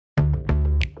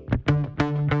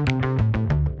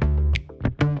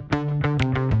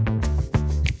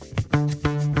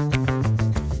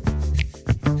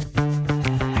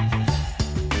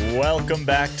Welcome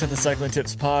back to the Cycling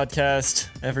Tips Podcast,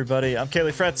 everybody. I'm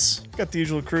Kaylee Fretz. Got the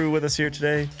usual crew with us here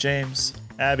today. James,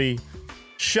 Abby,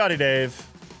 Shoddy Dave,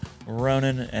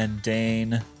 Ronan, and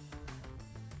Dane.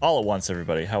 All at once,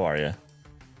 everybody. How are you?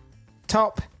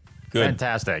 Top. Good.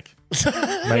 Fantastic.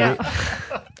 That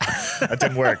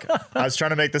didn't work. I was trying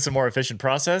to make this a more efficient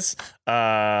process.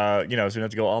 So we don't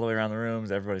have to go all the way around the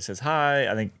rooms. Everybody says hi.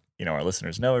 I think, our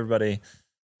listeners know everybody.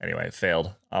 Anyway, it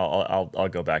failed. I'll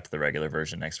go back to the regular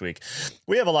version next week.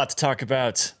 We have a lot to talk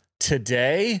about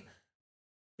today.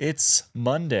 It's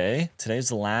Monday. Today's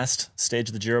the last stage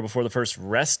of the Giro before the first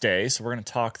rest day. So we're going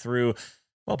to talk through,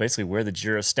 basically where the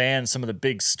Giro stands, some of the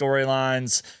big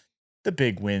storylines, the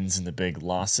big wins and the big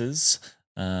losses.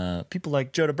 People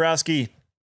like Joe Dabrowski,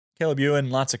 Caleb Ewan,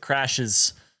 lots of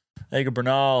crashes, Egan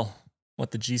Bernal,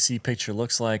 what the GC picture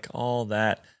looks like, all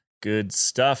that good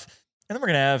stuff. And then we're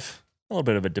going to have a little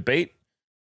bit of a debate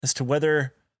as to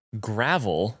whether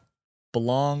gravel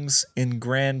belongs in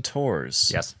Grand Tours.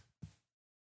 Yes.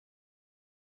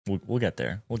 We'll get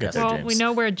there. We'll get there, James. Well, we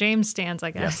know where James stands,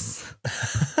 I guess.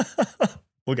 Yes.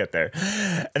 We'll get there.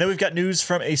 And then we've got news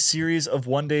from a series of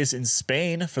one days in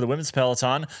Spain for the women's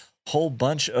peloton. Whole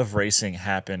bunch of racing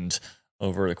happened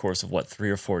over the course of 3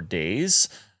 or 4 days.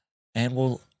 And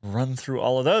we'll run through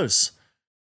all of those.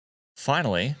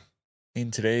 Finally, in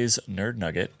today's Nerd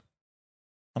Nugget,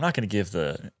 I'm not going to give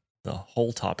the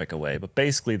whole topic away, but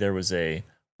basically there was a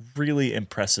really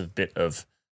impressive bit of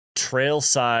trail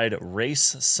side,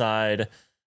 race side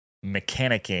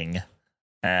mechanicking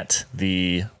at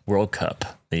the World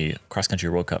Cup, the Cross Country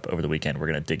World Cup over the weekend. We're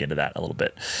going to dig into that a little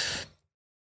bit.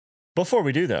 Before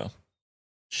we do, though,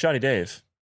 Shoddy Dave,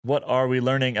 what are we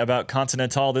learning about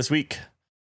Continental this week?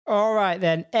 All right,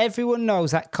 then. Everyone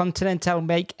knows that Continental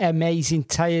make amazing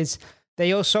tyres.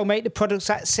 They also make the products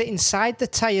that sit inside the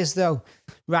tyres, though.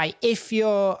 Right, if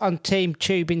you're on Team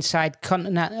Tube inside,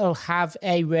 Continental have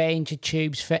a range of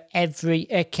tubes for every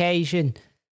occasion.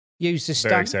 Use the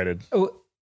Very excited.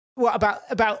 What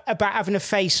about having a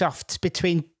face-off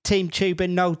between Team Tube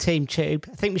and no Team Tube?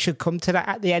 I think we should come to that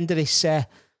at the end of this.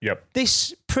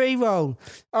 This pre-roll.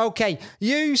 Okay,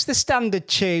 use the standard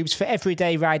tubes for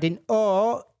everyday riding,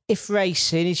 or if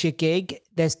racing is your gig,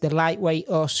 there's the lightweight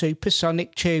or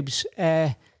supersonic tubes.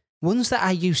 Ones that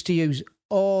I used to use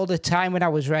all the time when I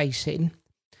was racing.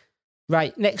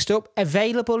 Right, next up,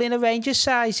 available in a range of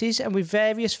sizes and with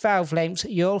various valve lengths,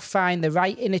 you'll find the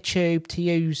right inner tube to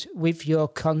use with your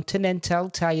Continental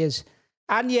tyres.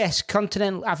 And yes,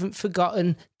 Continental haven't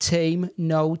forgotten Team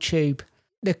No Tube.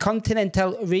 The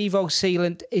Continental Revo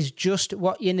sealant is just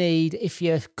what you need if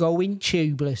you're going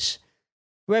tubeless.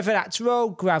 Whether that's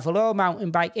road, gravel or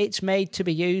mountain bike, it's made to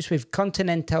be used with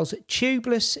Continental's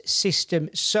tubeless system.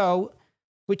 So,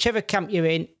 whichever camp you're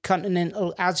in,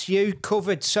 Continental has you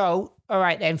covered. So, all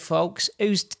right then, folks,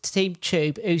 who's Team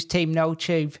Tube, who's Team No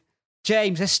Tube?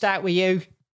 James, let's start with you.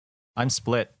 I'm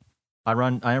split. I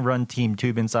run Team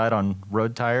Tube inside on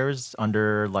road tires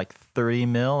under 30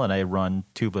 mil, and I run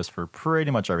tubeless for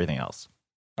pretty much everything else.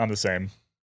 I'm the same.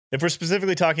 If we're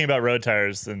specifically talking about road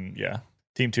tires, then yeah,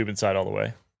 Team Tube inside all the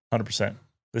way. 100%.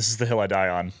 This is the hill I die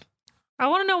on. I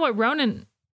want to know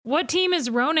what team is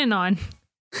Ronan on?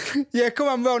 Yeah, come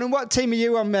on, Ronan. What team are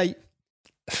you on, mate?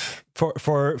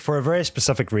 For a very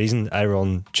specific reason, I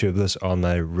run tubeless on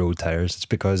my road tires. It's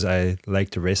because I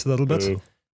like to race a little bit. Ooh.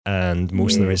 And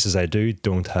most of the races I do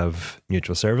don't have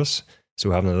neutral service.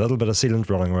 So having a little bit of sealant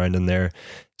running around in there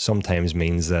sometimes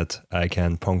means that I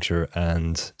can puncture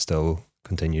and still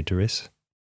continue to race.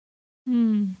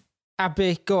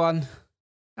 Abby, go on.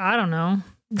 I don't know.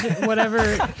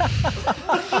 Whatever.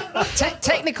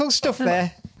 Technical stuff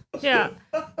there. Yeah.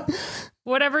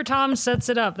 Whatever Tom sets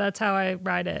it up, that's how I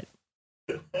ride it.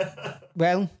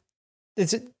 Well,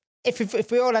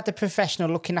 if we all had a professional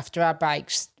looking after our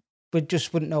bikes, we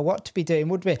just wouldn't know what to be doing,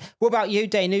 would we? What about you,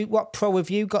 Dane? What pro have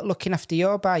you got looking after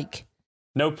your bike?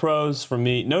 No pros for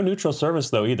me. No neutral service,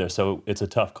 though, either. So it's a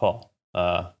tough call.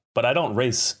 But I don't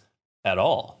race at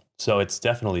all. So it's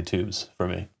definitely tubes for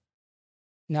me.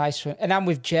 Nice one. And I'm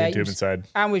with James. Tube inside.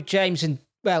 I'm with James and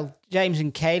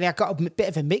Kaylee. I've got a bit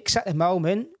of a mix at the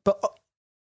moment. But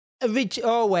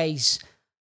always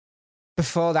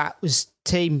before that was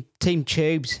Team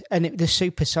Tubes. And the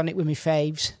Supersonic with my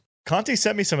faves. Conti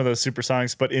sent me some of those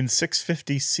supersonics, but in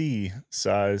 650C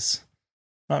size.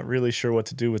 Not really sure what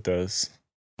to do with those.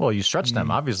 Well, you stretch them,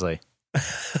 obviously.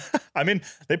 I mean,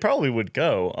 they probably would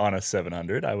go on a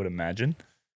 700, I would imagine.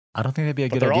 I don't think that'd be a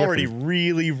But good idea. they're already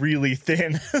really, really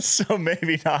thin, so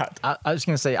maybe not. I was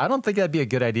going to say, I don't think that'd be a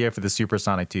good idea for the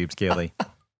supersonic tubes, Kaylee.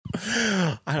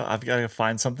 I've got to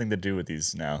find something to do with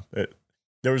these now.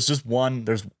 There's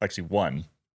actually one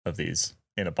of these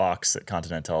in a box that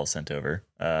Continental sent over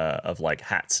of like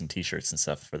hats and t-shirts and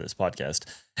stuff for this podcast.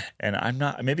 And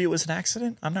maybe it was an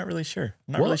accident. I'm not really sure.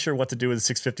 I'm not really sure what to do with a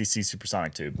 650C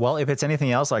supersonic tube. Well, if it's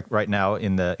anything else, like right now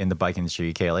in the bike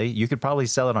industry, Kaylee, you could probably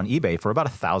sell it on eBay for about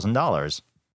 $1,000.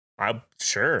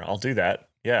 I'll do that.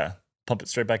 Yeah. Pump it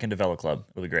straight back into Velo Club.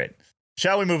 It'll be great.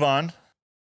 Shall we move on?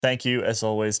 Thank you, as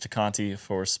always, to Conti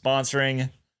for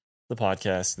sponsoring the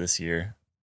podcast this year.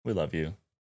 We love you.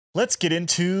 Let's get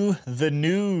into the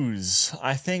news.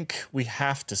 I think we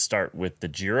have to start with the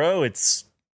Giro. It's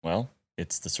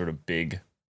the sort of big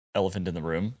elephant in the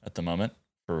room at the moment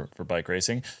for bike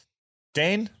racing.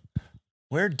 Dane,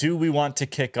 where do we want to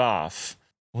kick off?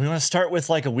 We want to start with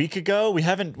like a week ago. We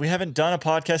haven't done a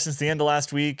podcast since the end of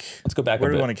last week. Let's go back a bit.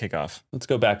 Where do we want to kick off? Let's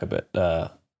go back a bit.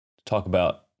 Talk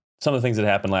about some of the things that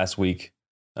happened last week.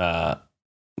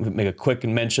 Make a quick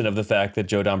mention of the fact that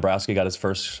Joe Dombrowski got his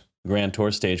first Grand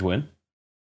Tour stage win.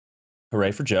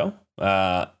 Hooray for Joe.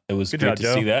 It was great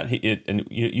to see that.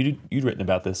 You'd written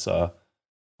about this on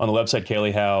the website,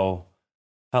 Kaylee, how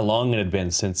long it had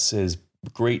been since his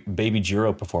great Baby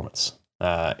Giro performance,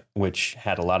 which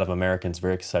had a lot of Americans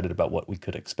very excited about what we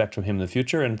could expect from him in the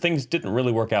future. And things didn't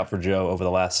really work out for Joe over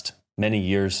the last many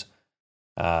years.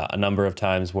 A number of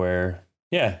times where,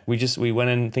 we went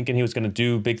in thinking he was going to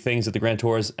do big things at the Grand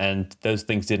Tours, and those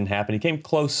things didn't happen. He came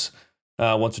close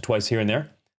once or twice here and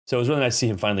there. So it was really nice to see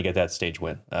him finally get that stage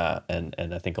win. And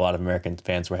I think a lot of American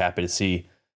fans were happy to see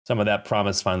some of that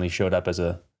promise finally showed up as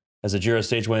a Giro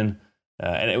stage win.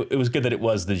 And it was good that it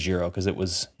was the Giro, because it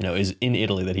was, is in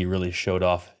Italy that he really showed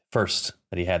off first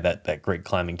that he had that great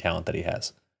climbing talent that he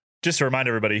has. Just to remind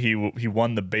everybody, he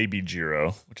won the Baby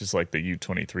Giro, which is like the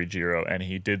U23 Giro, and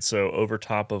he did so over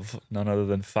top of none other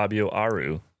than Fabio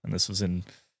Aru. And this was in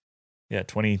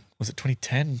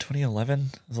 2010, 2011?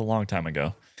 It was a long time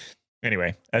ago.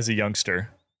 Anyway, as a youngster,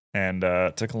 and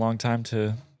took a long time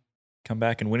to come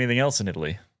back and win anything else in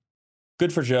Italy.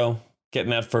 Good for Joe, getting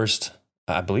that first,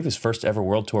 I believe his first ever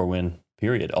World Tour win,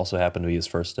 period. Also happened to be his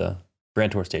first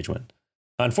Grand Tour stage win.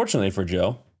 Unfortunately for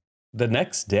Joe, the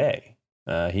next day,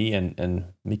 he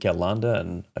and Mikel Landa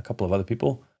and a couple of other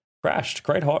people crashed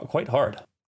quite hard.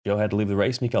 Joe had to leave the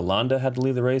race. Mikel Landa had to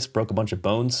leave the race, broke a bunch of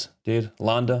bones,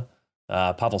 Landa.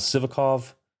 Pavel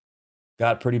Sivakov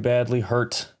got pretty badly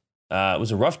hurt. It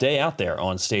was a rough day out there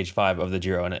on stage 5 of the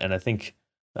Giro, and I think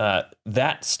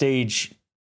that stage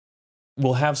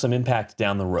will have some impact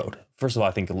down the road. First of all,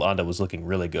 I think Landa was looking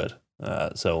really good.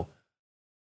 So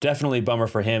definitely bummer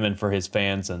for him and for his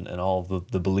fans and all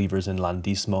the believers in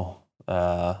Landismo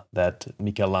that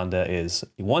Mikel Landa is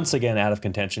once again out of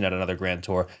contention at another Grand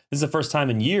Tour. This is the first time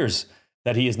in years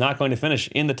that he is not going to finish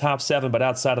in the top 7, but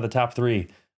outside of the top 3,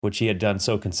 which he had done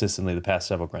so consistently the past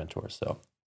several Grand Tours. So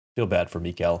feel bad for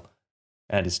Mikel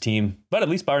and his team. But at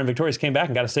least Byron Victorious came back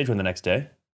and got a stage win the next day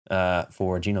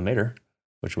for Gino Mader,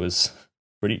 which was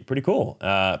pretty cool,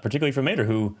 particularly for Mader,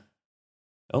 who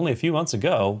only a few months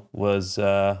ago was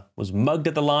mugged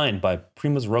at the line by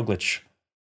Primož Roglič.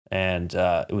 And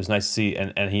it was nice to see,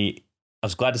 and I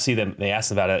was glad to see them. They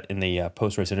asked about it in the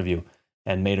post-race interview,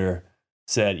 and Mader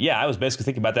said, I was basically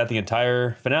thinking about that the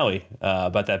entire finale,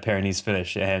 about that Paris-Nice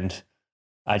finish, and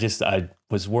I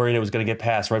was worried it was going to get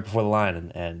past right before the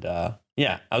line, and I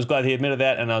was glad he admitted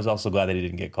that, and I was also glad that he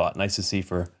didn't get caught. Nice to see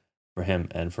for him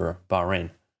and for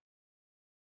Bahrain.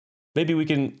 Maybe we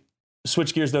can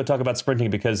switch gears, though, talk about sprinting,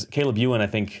 because Caleb Ewan, I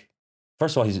think,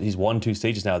 first of all, he's won 2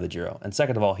 stages now of the Giro, and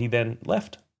second of all, he then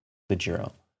left the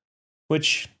Giro,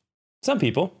 which some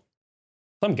guy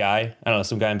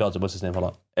in Belgium, what's his name? Hold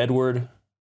on. Edward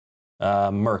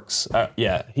Merckx.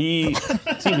 He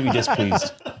seemed to be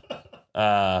displeased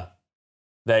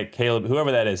that Caleb,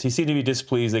 whoever that is, he seemed to be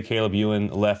displeased that Caleb Ewan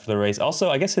left the race. Also,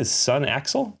 I guess his son,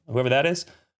 Axel, whoever that is,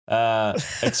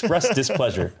 expressed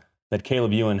displeasure that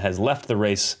Caleb Ewan has left the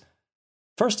race.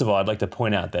 First of all, I'd like to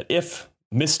point out that if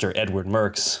Mr. Edward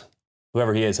Merckx,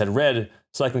 whoever he is, had read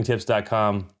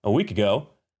cyclingtips.com a week ago,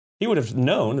 he would have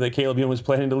known that Caleb Ewan was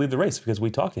planning to leave the race, because we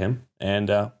talked to him and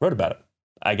wrote about it.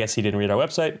 I guess he didn't read our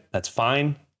website. That's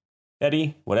fine,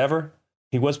 Eddie, whatever.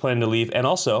 He was planning to leave. And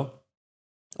also,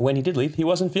 when he did leave, he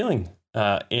wasn't feeling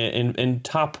in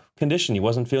top condition. He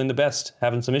wasn't feeling the best,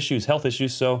 having some issues, health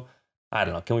issues. So I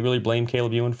don't know. Can we really blame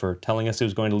Caleb Ewan for telling us he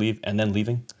was going to leave and then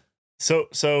leaving? So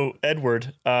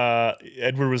Edward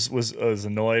was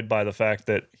annoyed by the fact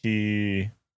that he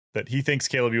thinks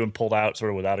Caleb Ewan pulled out sort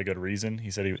of without a good reason.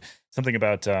 He said something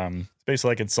about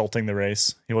basically like insulting the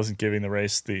race. He wasn't giving the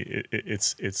race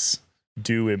its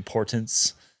due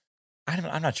importance.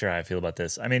 I'm not sure how I feel about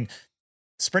this. I mean,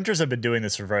 sprinters have been doing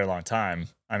this for a very long time.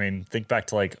 I mean, think back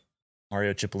to like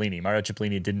Mario Cipollini. Mario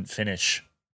Cipollini didn't finish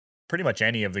pretty much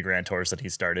any of the Grand Tours that he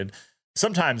started.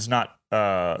 Sometimes not,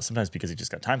 sometimes because he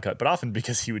just got time cut, but often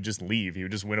because he would just leave. He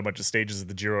would just win a bunch of stages at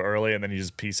the Giro early and then he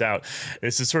just peace out.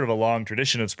 This is sort of a long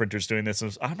tradition of sprinters doing this.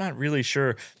 I'm not really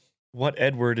sure what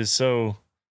Edward is so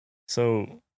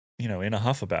in a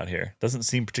huff about here. Doesn't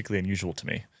seem particularly unusual to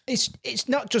me. It's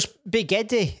not just Big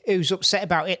Eddie who's upset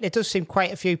about it. There does seem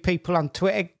quite a few people on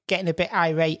Twitter getting a bit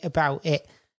irate about it.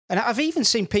 And I've even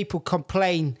seen people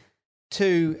complain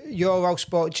to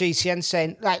Eurosport GCN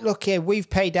saying, like, look here, we've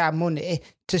paid our money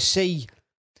to see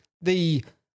the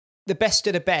best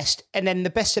of the best, and then the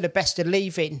best of the best are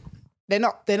leaving. They're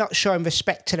not showing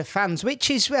respect to the fans, which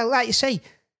is, well, like you say,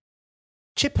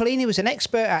 Cipollini was an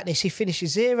expert at this. He finished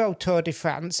 0 Tour de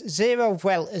France, 0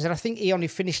 Vueltas, and I think he only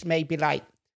finished maybe like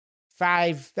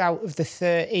 5 out of the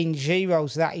 13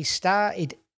 Giros that he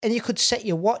started. And you could set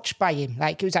your watch by him.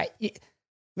 Like, it was like,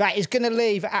 right, he's going to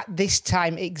leave at this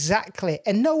time exactly.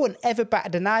 And no one ever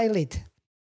batted an eyelid.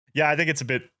 Yeah, I think it's a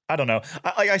bit, I don't know.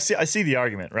 I see the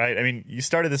argument, right? I mean, you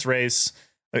started this race,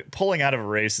 pulling out of a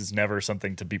race is never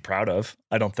something to be proud of,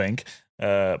 I don't think,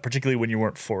 particularly when you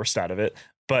weren't forced out of it.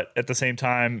 But at the same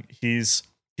time, he's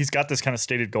got this kind of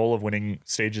stated goal of winning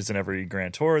stages in every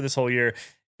Grand Tour this whole year.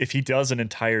 If he does an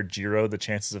entire Giro, the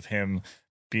chances of him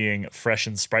being fresh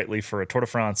and sprightly for a Tour de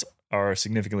France are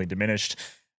significantly diminished.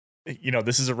 You know,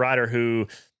 this is a rider who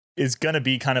is going to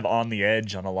be kind of on the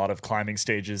edge on a lot of climbing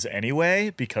stages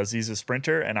anyway, because he's a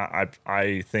sprinter. And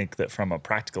I think that from a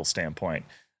practical standpoint,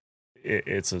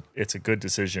 it's a good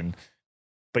decision.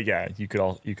 But yeah, you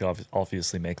could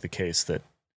obviously make the case that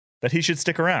he should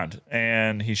stick around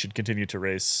and he should continue to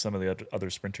race some of the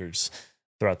other sprinters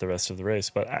throughout the rest of the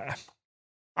race. But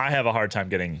I have a hard time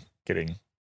getting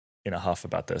in a huff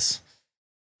about this.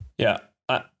 Yeah.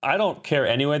 I don't care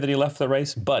anyway that he left the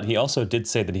race, but he also did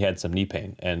say that he had some knee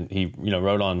pain, and he,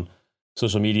 wrote on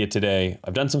social media today,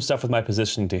 I've done some stuff with my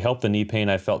positioning to help the knee pain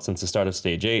I felt since the start of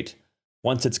stage 8.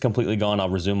 Once it's completely gone, I'll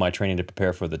resume my training to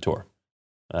prepare for the Tour.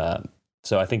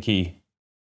 So I think he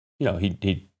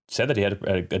said that he had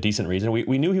a decent reason.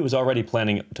 We knew he was already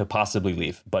planning to possibly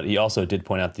leave, but he also did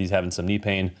point out that he's having some knee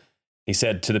pain. He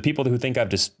said, to the people who think I've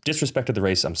disrespected the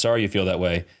race, I'm sorry you feel that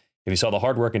way. If you saw the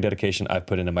hard work and dedication I've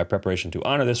put into my preparation to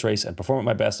honor this race and perform at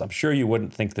my best, I'm sure you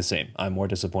wouldn't think the same. I'm more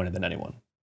disappointed than anyone.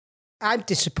 I'm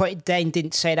disappointed Dane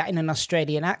didn't say that in an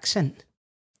Australian accent.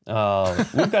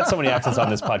 We've got so many accents on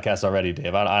this podcast already,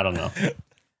 Dave. I don't know.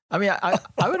 I mean,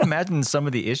 I would imagine some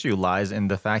of the issue lies in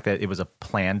the fact that it was a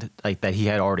planned, like that he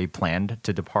had already planned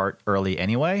to depart early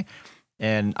anyway.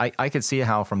 And I could see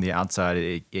how from the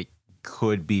outside it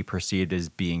could be perceived as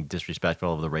being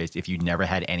disrespectful of the race if you never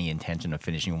had any intention of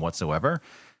finishing whatsoever.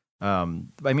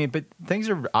 But things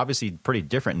are obviously pretty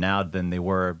different now than they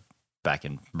were back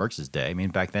in Merckx's day. I mean,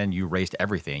 back then you raced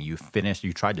everything. You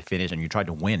tried to finish, and you tried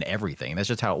to win everything. That's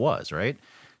just how it was, right?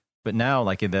 But now,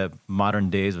 like in the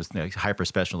modern days with hyper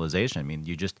specialization, I mean,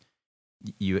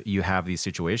 you have these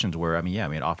situations where,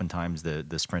 oftentimes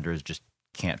the sprinters just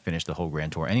can't finish the whole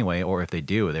Grand Tour anyway, or if they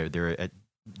do, they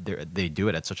do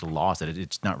it at such a loss that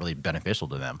it's not really beneficial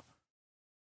to them.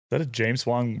 Is that a James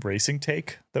Wong Racing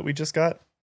take that we just got?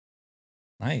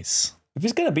 Nice. If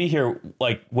he's going to be here,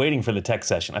 like, waiting for the tech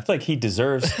session, I feel like he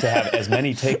deserves to have as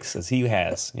many takes as he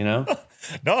has, No,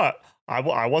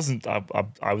 I wasn't.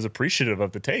 I was appreciative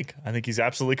of the take. I think he's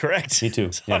absolutely correct. Me too.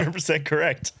 100%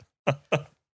 correct.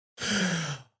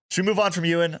 Should we move on from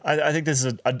Ewan? I think this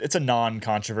is it's a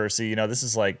non-controversy.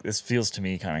 This feels to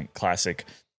me kind of classic.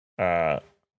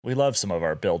 We love some of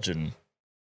our Belgian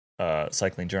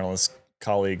cycling journalist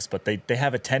colleagues, but they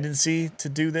have a tendency to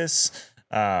do this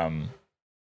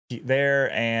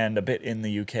there and a bit in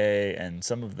the UK and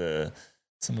some of the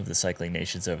cycling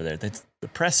nations over there. The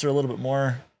press are a little bit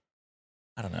more,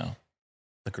 I don't know,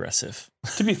 aggressive.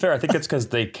 To be fair, I think it's because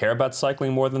they care about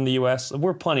cycling more than the US.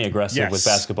 We're plenty aggressive with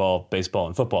basketball, baseball,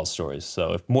 and football stories.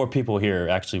 So if more people here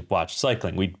actually watch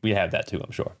cycling, we have that too,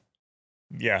 I'm sure.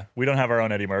 Yeah, we don't have our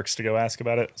own Eddie Merckx to go ask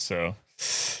about it. So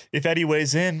if Eddie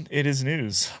weighs in, it is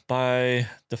news by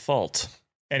default.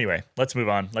 Anyway, let's move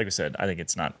on. Like we said, I think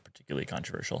it's not particularly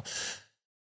controversial.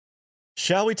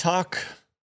 Shall we talk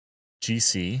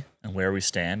GC and where we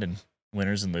stand and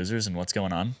winners and losers and what's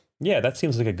going on? Yeah, that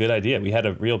seems like a good idea. We had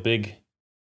a real big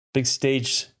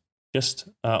stage just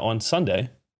on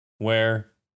Sunday where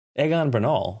Egan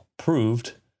Bernal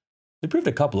proved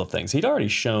a couple of things. He'd already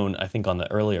shown, I think, on the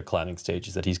earlier climbing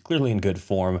stages that he's clearly in good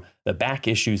form. The back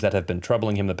issues that have been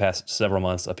troubling him the past several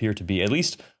months appear to be at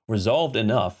least resolved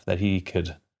enough that he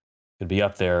could be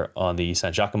up there on the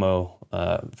San Giacomo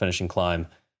finishing climb.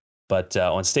 But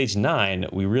on stage 9,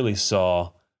 we really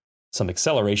saw some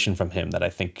acceleration from him that I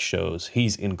think shows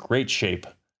he's in great shape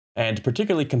And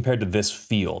particularly compared to this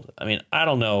field. I mean, I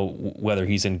don't know whether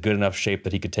he's in good enough shape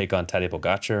that he could take on Tadej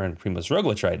Pogacar and Primoz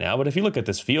Roglic right now. But if you look at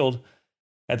this field,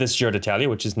 at this Giro d'Italia,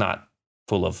 which is not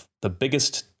full of the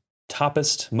biggest,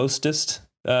 toppest, mostest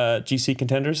GC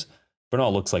contenders,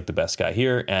 Bernal looks like the best guy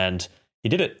here. And he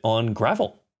did it on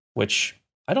gravel, which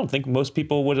I don't think most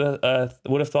people would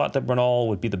have thought that Bernal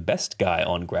would be the best guy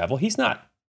on gravel. He's not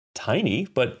tiny,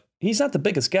 but he's not the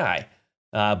biggest guy.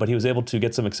 But he was able to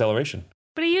get some acceleration.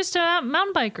 But he used to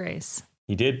mountain bike race.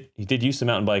 He did use the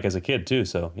mountain bike as a kid too.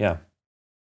 So yeah,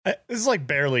 this is like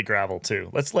barely gravel too.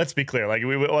 Let's be clear. Like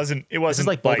it wasn't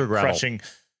like crushing.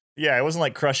 Yeah, it wasn't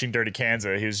like crushing Dirty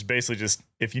Kansas. He was basically just,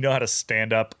 if you know how to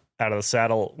stand up out of the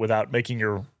saddle without making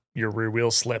your rear wheel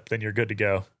slip, then you're good to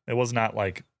go. It was not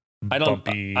like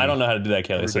bumpy. I don't know how to do that,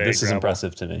 Kelly. So this gravel. is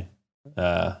impressive to me.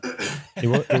 He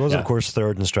was of course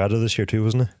third in Strada this year too,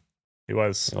 wasn't he? He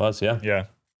was. Yeah. Yeah.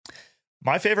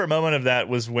 My favorite moment of that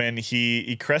was when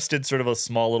he crested sort of a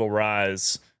small little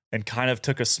rise and kind of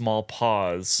took a small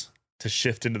pause to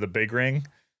shift into the big ring.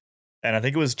 And I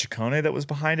think it was Ciccone that was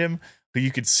behind him, who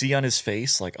you could see on his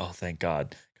face, like, oh, thank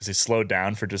God, because he slowed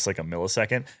down for just like a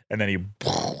millisecond and then he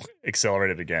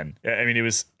accelerated again. I mean, it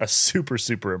was a super,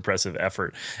 super impressive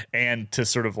effort. And to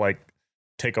sort of like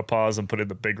take a pause and put in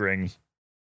the big ring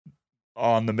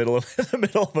on the middle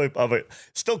of it,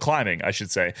 still climbing, I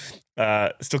should say,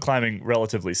 still climbing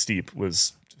relatively steep,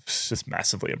 was just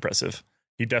massively impressive.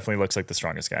 He definitely looks like the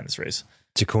strongest guy in this race.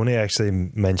 Ciccone actually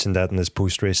mentioned that in his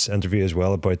post-race interview as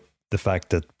well, about the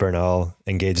fact that Bernal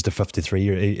engaged a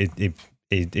 53.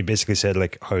 He basically said,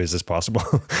 like, how is this possible?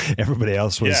 Everybody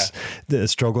else was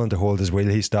struggling to hold his wheel.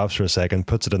 He stops for a second,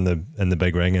 puts it in the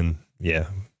big ring, and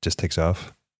just takes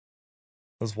off.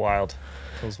 It was wild.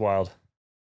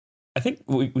 I think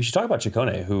we should talk about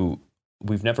Ciccone, who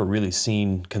we've never really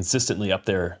seen consistently up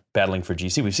there battling for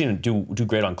GC. We've seen him do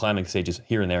great on climbing stages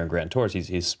here and there in Grand Tours.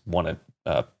 He's won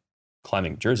a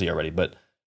climbing jersey already, but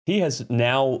he has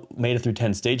now made it through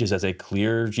 10 stages as a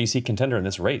clear GC contender in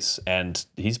this race. And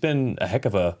he's been a heck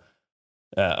of a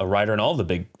rider in all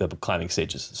the climbing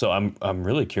stages. So I'm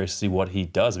really curious to see what he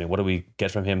does. I mean, what do we get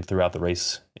from him throughout the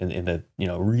race in the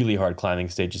really hard climbing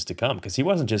stages to come? Because he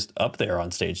wasn't just up there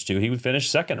on stage 2. He would finish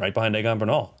second right behind Egan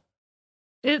Bernal.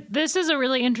 This is a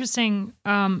really interesting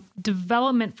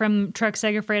development from Trek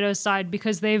Segafredo's side,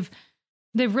 because they've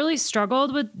really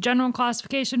struggled with general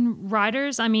classification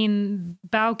riders. I mean,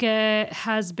 Bauke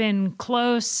has been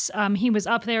close. He was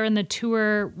up there in the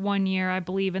Tour one year, I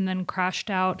believe, and then crashed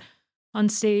out on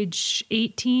stage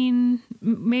 18,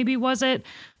 maybe was it?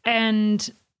 And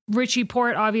Richie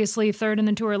Porte, obviously third in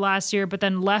the Tour last year, but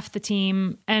then left the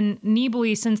team. And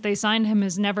Nibali, since they signed him,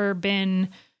 has not been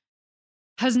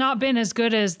as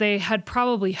good as they had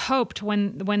probably hoped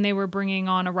when they were bringing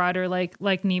on a rider like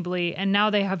Nibali. And now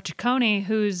they have Ciccone,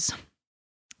 who's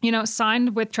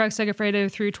signed with Trek Segafredo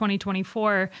through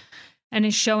 2024 and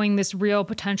is showing this real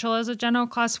potential as a general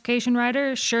classification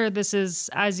rider. Sure, this is,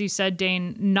 as you said,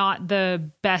 Dane, not the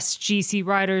best GC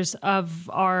riders of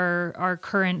our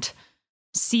current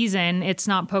season. It's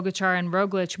not Pogacar and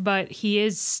Roglic, but he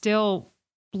is still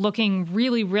looking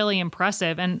really, really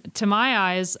impressive. And to my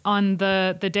eyes, on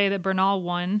the day that Bernal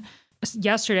won,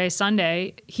 yesterday,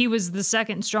 Sunday, he was the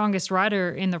second strongest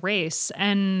rider in the race.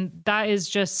 And that is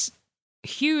just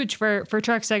huge for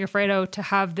Trek Segafredo to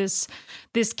have this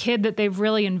kid that they've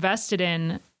really invested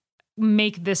in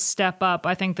make this step up.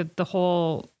 I think that the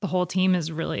whole team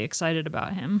is really excited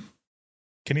about him.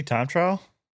 Can he time trial?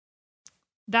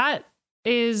 That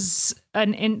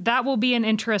will be an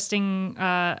interesting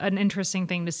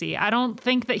thing to see. I don't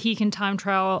think that he can time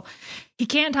trial. He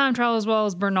can't time trial as well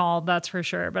as Bernal, that's for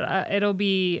sure. But it'll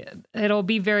be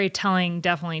very telling,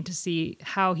 definitely, to see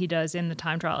how he does in the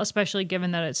time trial, especially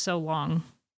given that it's so long.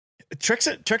 Trek's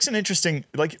an interesting,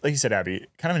 like you said, Abby,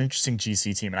 kind of an interesting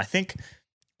GC team, and I think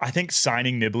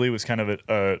signing Nibali was kind of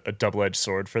a double-edged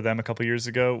sword for them a couple years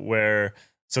ago, where.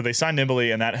 So they signed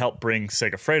Nibali, and that helped bring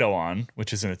Segafredo on,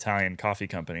 which is an Italian coffee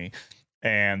company.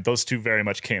 And those two very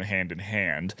much came hand in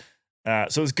hand. So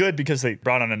it was good because they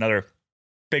brought on another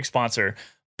big sponsor,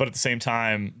 but at the same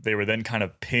time, they were then kind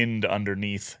of pinned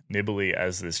underneath Nibali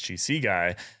as this GC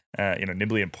guy,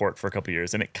 Nibali and Porte for a couple of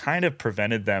years. And it kind of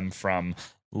prevented them from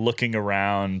looking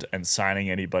around and signing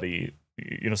anybody,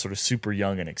 sort of super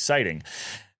young and exciting.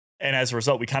 And as a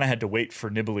result, we kind of had to wait for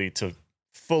Nibali to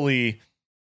fully...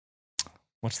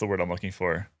 what's the word I'm looking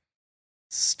for?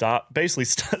 Stop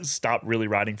really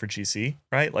riding for GC,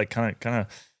 right? Like kind of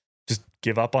just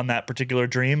give up on that particular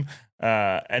dream.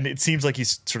 And it seems like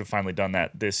he's sort of finally done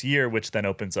that this year, which then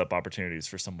opens up opportunities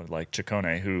for someone like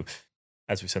Ciccone, who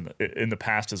as we said in the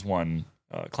past, has won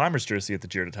climber's jersey at the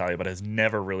Giro d'Italia, but has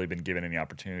never really been given any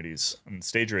opportunities on the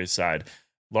stage race side,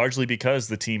 largely because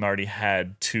the team already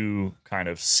had two kind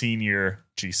of senior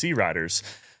GC riders.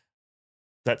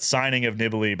 That signing of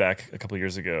Nibali back a couple of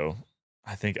years ago,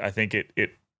 I think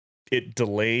it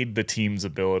delayed the team's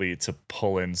ability to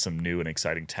pull in some new and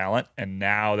exciting talent. And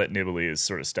now that Nibali is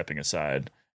sort of stepping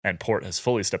aside and Port has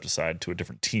fully stepped aside to a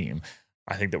different team,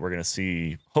 I think that we're going to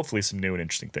see hopefully some new and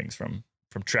interesting things from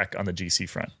Trek on the GC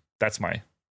front. That's my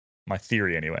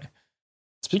theory anyway.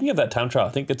 Speaking of that time trial,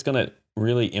 I think it's going to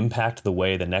really impact the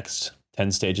way the next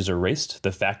 10 stages are raced.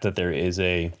 The fact that there is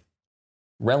a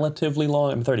relatively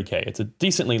long, 30K, it's a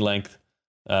decently length,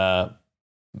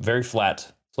 very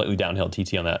flat, slightly downhill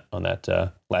TT on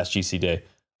that last GC day.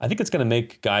 I think it's going to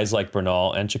make guys like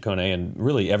Bernal and Ciccone and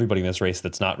really everybody in this race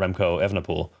that's not Remco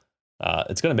Evenepoel,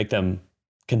 it's going to make them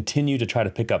continue to try to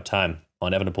pick up time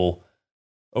on Evenepoel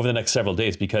over the next several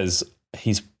days, because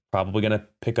he's probably going to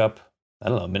pick up, I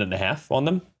don't know, a minute and a half on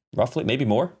them, roughly, maybe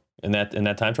more in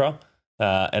that time trial.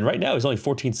 And right now he's only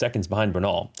 14 seconds behind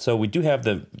Bernal. So we do have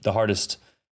the hardest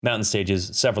mountain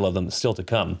stages, several of them still to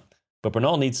come. But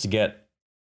Bernal needs to get,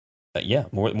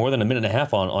 more than a minute and a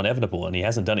half on Evenepoel, and he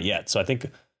hasn't done it yet. So I think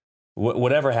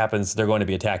whatever happens, they're going to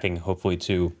be attacking, hopefully,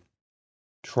 to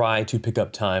try to pick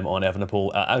up time on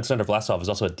Evenepoel. Alexander Vlasov is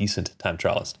also a decent time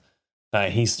trialist.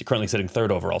 He's currently sitting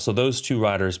third overall. So those two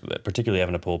riders, particularly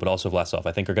Evenepoel, but also Vlasov,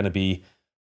 I think are going to be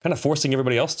kind of forcing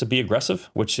everybody else to be aggressive,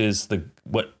 which is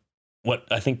what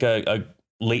I think a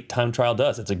late time trial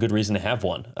does. It's a good reason to have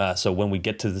one. So when we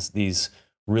get to these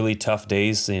really tough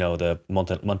days, the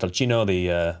Montalcino,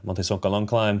 the Monte Son Colon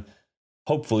climb,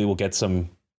 hopefully we'll get some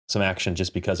action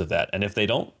just because of that. And if they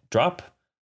don't drop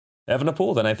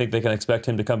Evenepoel, then I think they can expect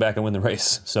him to come back and win the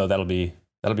race. So that'll be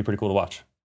pretty cool to watch.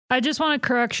 I just want to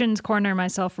corrections corner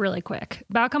myself really quick.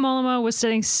 Bauke Mollema was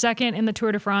sitting second in the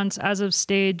Tour de France as of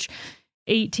stage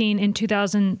 18 in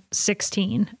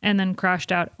 2016, and then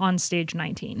crashed out on stage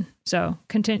 19. So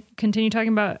continue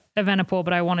talking about Evenepoel,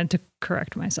 but I wanted to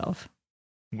correct myself.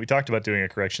 We talked about doing a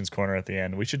corrections corner at the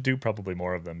end. We should do probably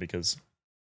more of them because,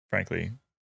 frankly,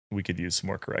 we could use some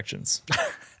more corrections.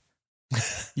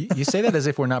 You say that as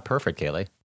if we're not perfect, Kaylee.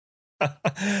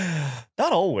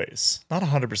 Not always. Not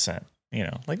 100%.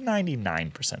 Like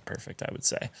 99% perfect, I would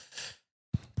say.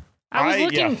 I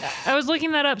was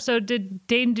looking that up. So did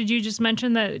you just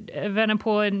mention that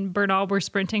Evenepoel and Bernal were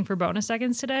sprinting for bonus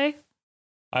seconds today?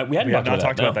 We have not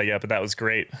talked about that yet, but that was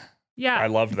great. Yeah. I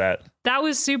loved that. That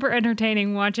was super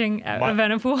entertaining watching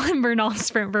Evenepoel and Bernal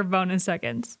sprint for bonus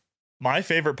seconds. My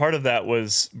favorite part of that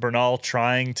was Bernal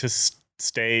trying to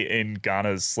stay in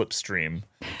Ghana's slipstream,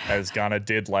 as Ghana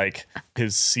did like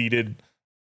his seated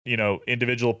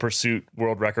individual pursuit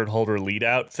world record holder lead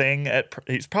out thing.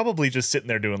 He's probably just sitting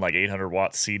there doing like 800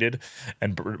 watts seated,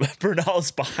 and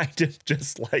Bernal's behind him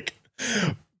just like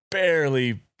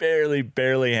barely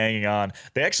hanging on.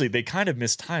 They kind of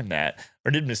mistimed that,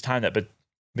 or didn't mistime that, but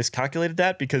miscalculated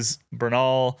that, because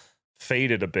Bernal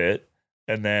faded a bit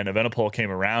and then Evenepoel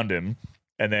came around him,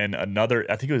 and then another,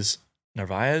 I think it was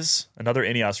Narvaez, another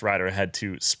Ineos rider, had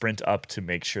to sprint up to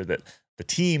make sure that the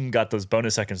team got those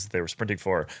bonus seconds that they were sprinting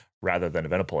for rather than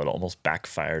Evenepoel. It almost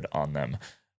backfired on them.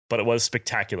 But it was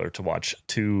spectacular to watch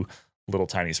two little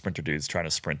tiny sprinter dudes trying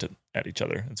to sprint at each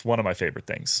other. It's one of my favorite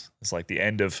things. It's like the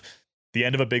end of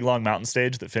a big long mountain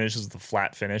stage that finishes with a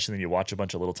flat finish, and then you watch a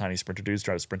bunch of little tiny sprinter dudes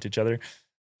try to sprint each other.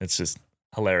 It's just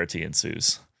hilarity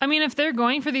ensues. I mean, if they're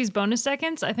going for these bonus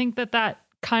seconds, I think that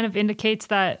kind of indicates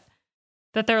that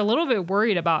they're a little bit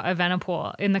worried about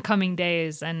Evenepoel in the coming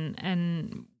days,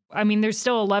 and I mean, there's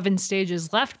still 11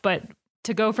 stages left, but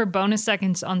to go for bonus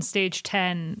seconds on stage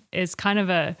 10 is kind of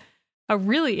a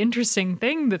really interesting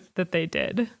thing that they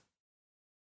did.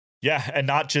 Yeah, and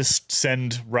not just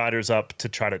send riders up to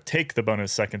try to take the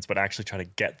bonus seconds, but actually try to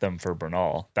get them for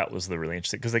Bernal. That was the really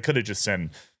interesting, because they could have just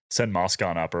send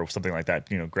Moscon up or something like that,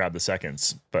 grab the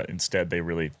seconds, but instead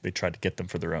they tried to get them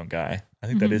for their own guy. I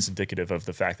think that is indicative of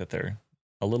the fact that they're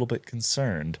a little bit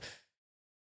concerned.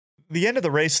 The end of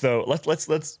the race, though,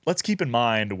 let's keep in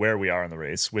mind where we are in the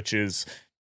race, which is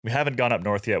we haven't gone up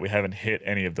north yet. We haven't hit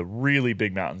any of the really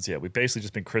big mountains yet. We've basically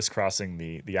just been crisscrossing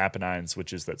the Apennines,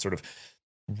 which is that sort of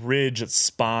ridge, that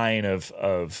spine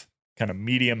of kind of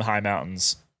medium high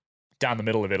mountains down the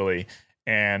middle of Italy.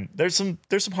 And there's some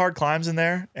hard climbs in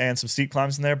there and some steep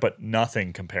climbs in there, but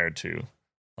nothing compared to,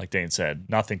 like Dane said,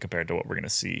 nothing compared to what we're going to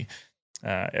see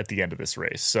at the end of this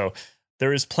race. So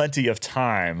there is plenty of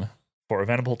time for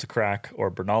Evenepoel to crack or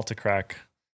Bernal to crack,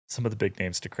 some of the big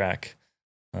names to crack.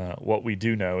 What we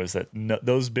do know is that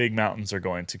those big mountains are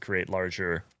going to create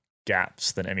larger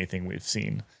gaps than anything we've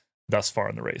seen thus far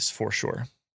in the race, for sure.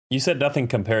 You said nothing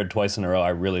compared twice in a row. I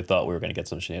really thought we were going to get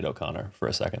some Sinead O'Connor for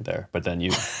a second there, but then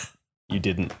you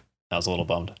didn't. I was a little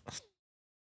bummed.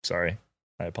 Sorry.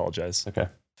 I apologize. Okay.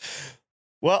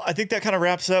 Well, I think that kind of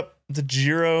wraps up the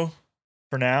Giro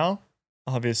for now.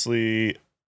 Obviously,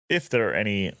 if there are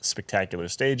any spectacular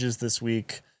stages this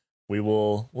week,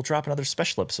 we'll drop another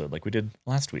special episode like we did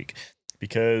last week,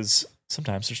 because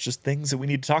sometimes there's just things that we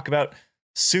need to talk about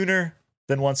sooner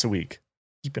than once a week.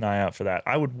 Keep an eye out for that.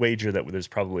 I would wager that there's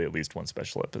probably at least one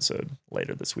special episode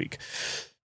later this week.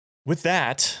 With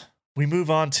that, we move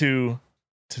on to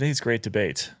today's great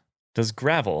debate. Does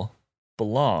gravel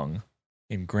belong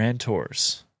in Grand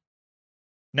Tours?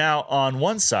 Now, on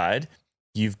one side,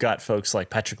 you've got folks like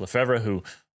Patrick Lefevere, who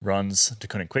runs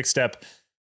Deceuninck Quick-Step,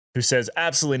 who says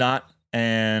absolutely not,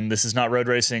 and this is not road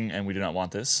racing, and we do not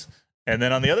want this. And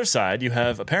then on the other side, you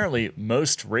have apparently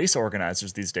most race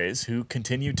organizers these days who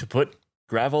continue to put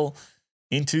gravel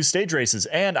into stage races.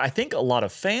 And I think a lot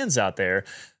of fans out there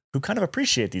who kind of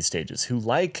appreciate these stages, who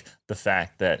like the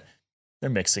fact that they're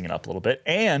mixing it up a little bit,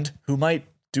 and who might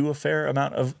do a fair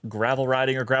amount of gravel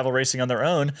riding or gravel racing on their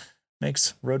own,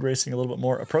 makes road racing a little bit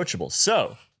more approachable.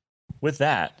 So with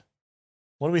that,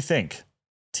 what do we think,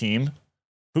 team?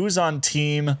 Who's on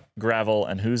team gravel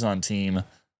and who's on team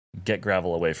get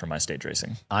gravel away from my stage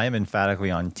racing? I am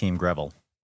emphatically on team gravel.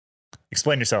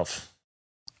 Explain yourself.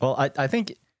 Well, I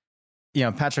think,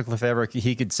 Patrick Lefevere,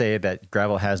 he could say that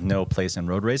gravel has no place in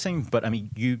road racing, but I mean,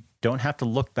 you don't have to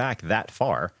look back that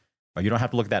far, or you don't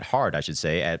have to look that hard, I should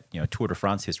say, at Tour de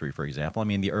France history, for example. I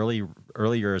mean, the earlier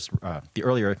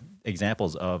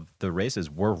examples of the races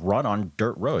were run on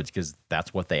dirt roads because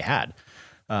that's what they had.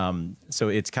 So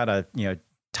it's kind of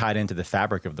tied into the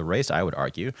fabric of the race, I would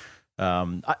argue.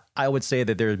 I would say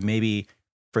that there may be,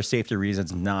 for safety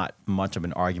reasons, not much of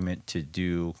an argument to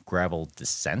do gravel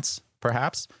descents,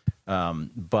 perhaps.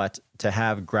 But to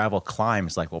have gravel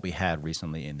climbs like what we had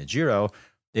recently in the Giro,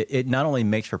 it not only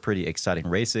makes for pretty exciting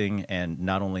racing, and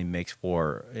not only makes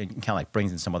for, it kind of like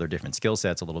brings in some other different skill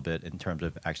sets a little bit in terms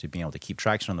of actually being able to keep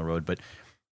traction on the road. But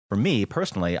for me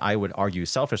personally, I would argue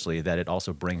selfishly that it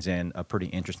also brings in a pretty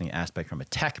interesting aspect from a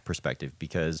tech perspective,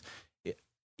 because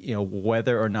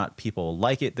whether or not people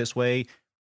like it this way,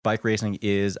 bike racing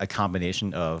is a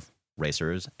combination of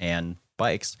racers and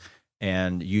bikes,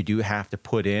 and you do have to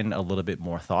put in a little bit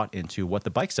more thought into what the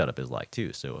bike setup is like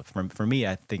too. So for me,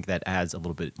 I think that adds a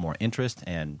little bit more interest,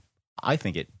 and I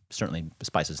think it certainly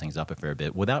spices things up a fair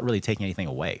bit without really taking anything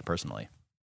away personally.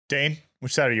 Dane,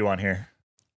 which side are you on here?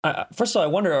 First of all, I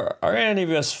wonder, are any of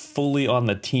us fully on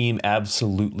the team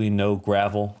absolutely no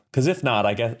gravel? Because if not,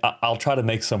 I guess I'll try to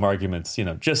make some arguments,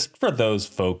 just for those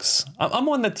folks. I'm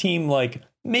on the team, like,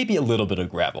 maybe a little bit of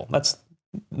gravel. That's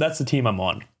the team I'm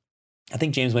on. I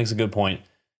think James makes a good point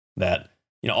that,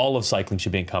 all of cycling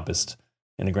should be encompassed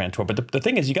in the Grand Tour. But the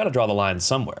thing is, you got to draw the line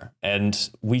somewhere. And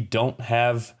we don't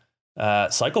have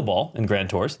cycle ball in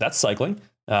Grand Tours. That's cycling.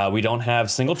 We don't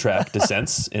have single track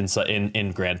descents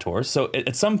in Grand Tours. So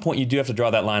at some point you do have to draw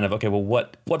that line of, okay, well,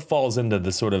 what falls into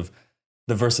the sort of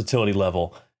the versatility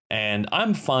level? And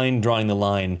I'm fine drawing the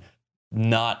line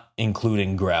not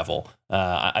including gravel.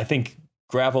 I think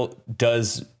gravel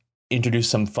does introduce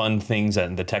some fun things,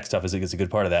 and the tech stuff is a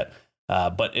good part of that.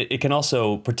 But it can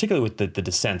also, particularly with the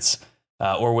descents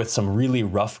or with some really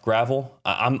rough gravel,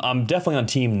 I'm definitely on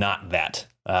team not that.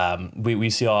 We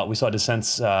saw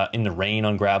descents in the rain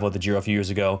on gravel at the Giro a few years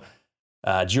ago.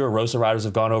 Giro Rosa riders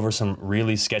have gone over some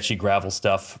really sketchy gravel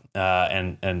stuff,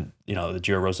 and the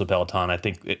Giro Rosa Peloton. I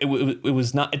think it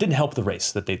was not. It didn't help the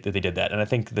race that they did that, and I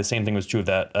think the same thing was true of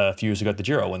that a few years ago at the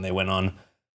Giro when they went on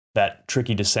that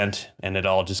tricky descent and it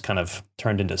all just kind of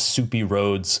turned into soupy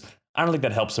roads. I don't think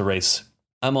that helps the race.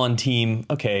 I'm on team,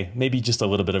 okay, maybe just a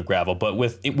little bit of gravel, but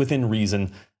within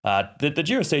reason. The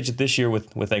Giro stage this year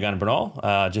with Egan Bernal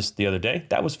just the other day,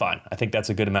 that was fine. I think that's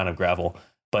a good amount of gravel,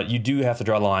 but you do have to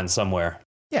draw the line somewhere.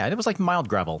 Yeah, and it was like mild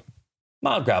gravel.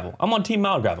 Mild gravel. I'm on team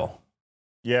mild gravel.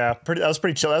 Yeah, that was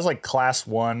pretty chill. That was like class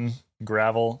 1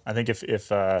 gravel. I think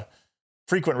if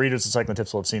frequent readers of Cycling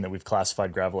Tips will have seen that we've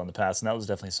classified gravel in the past, and that was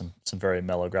definitely some very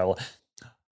mellow gravel.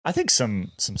 I think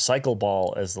some cycle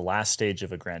ball as the last stage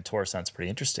of a Grand Tour sounds pretty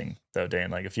interesting, though,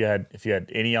 Dane. Like if you had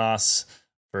Ineos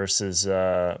versus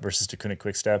Deceuninck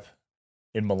Quick-Step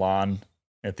in Milan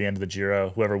at the end of the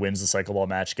Giro, whoever wins the cycle ball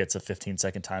match gets a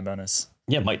 15-second time bonus.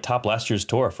 Yeah, might top last year's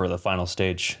Tour for the final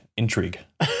stage. Intrigue.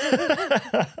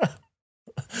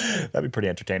 That'd be pretty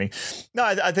entertaining. No,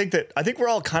 I think we're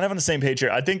all kind of on the same page here.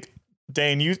 I think,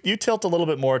 Dane, you tilt a little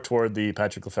bit more toward the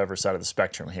Patrick Lefevere side of the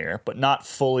spectrum here, but not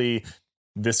fully.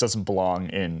 This doesn't belong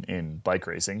in bike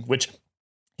racing, which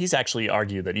he's actually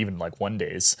argued that even like one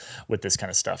days with this kind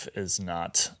of stuff is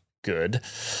not good.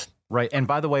 Right. And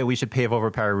by the way, we should pave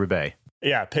over Paris-Roubaix.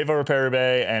 Yeah, pave over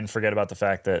Paris-Roubaix and forget about the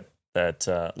fact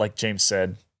that like James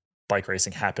said, bike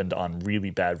racing happened on really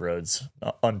bad roads,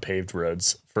 unpaved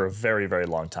roads for a very, very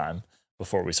long time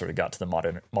before we sort of got to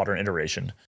the modern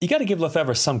iteration. You got to give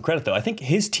Lefevre some credit, though. I think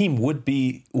his team would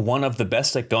be one of the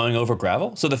best at going over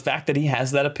gravel. So the fact that he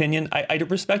has that opinion, I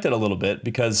respect it a little bit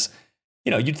because,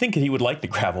 you'd think that he would like the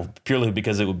gravel purely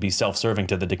because it would be self-serving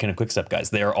to the Deceuninck Quick-Step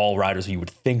guys. They are all riders who you would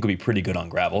think would be pretty good on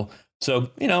gravel. So,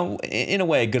 in a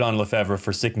way, good on Lefevre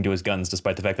for sticking to his guns,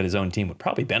 despite the fact that his own team would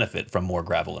probably benefit from more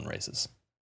gravel in races.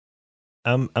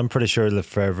 I'm pretty sure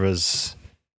Lefevre's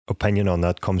opinion on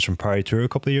that comes from Paris Tour a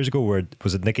couple of years ago, where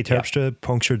was it Nicky Terpstra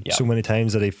punctured so many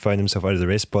times that he found himself out of the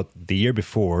race. But the year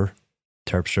before,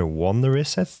 Terpstra won the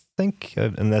race, I think,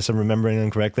 unless I'm remembering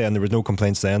incorrectly, and there was no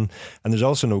complaints then. And there's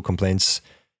also no complaints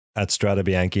at Strade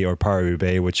Bianche or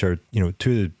Paris-Roubaix, which are two of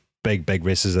the big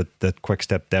races that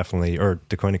Quick-Step definitely, or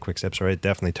Deceuninck Quick-Step, sorry,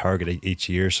 definitely target each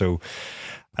year. So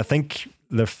I think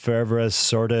Lefevre has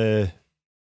sort of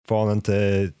fallen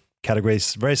into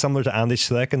categories very similar to Andy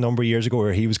Schleck a number of years ago,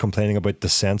 where he was complaining about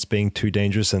descents being too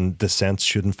dangerous and descents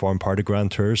shouldn't form part of Grand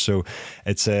Tour. So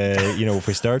it's if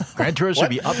we start Grand Tours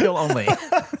should be uphill only.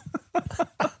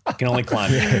 You can only climb.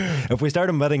 If we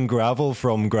start omitting gravel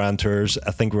from Grand Tours,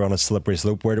 I think we're on a slippery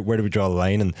slope. Where do we draw the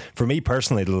line? And for me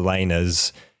personally, the line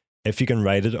is if you can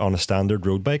ride it on a standard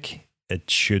road bike, it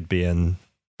should be in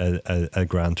a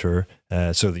Grand Tour.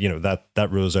 So that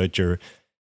rules out your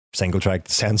single track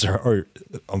sensor or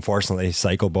unfortunately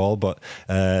cycle ball, but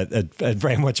it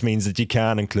very much means that you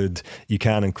can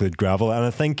include gravel. And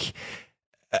I think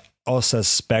us as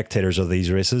spectators of these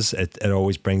races, it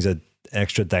always brings an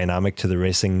extra dynamic to the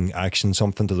racing action,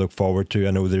 something to look forward to.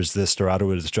 I know there's the Strade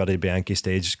Bianche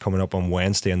stage coming up on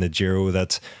Wednesday in the Giro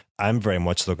that I'm very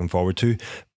much looking forward to,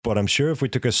 but I'm sure if we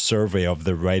took a survey of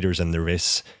the riders in the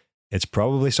race, it's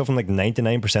probably something like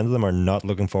 99% of them are not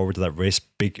looking forward to that race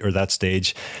or that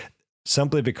stage,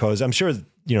 simply because I'm sure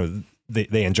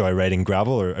they enjoy riding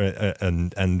gravel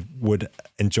and would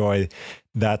enjoy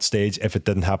that stage if it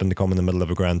didn't happen to come in the middle of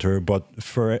a Grand Tour. But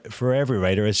for every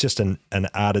rider, it's just an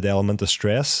added element of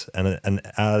stress and an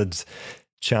added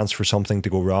chance for something to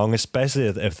go wrong, especially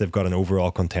if they've got an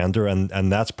overall contender, and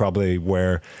that's probably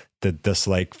where the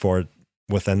dislike for it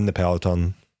within the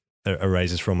peloton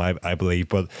arises from, I believe.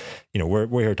 But we're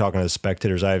here talking as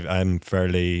spectators. I'm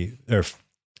firmly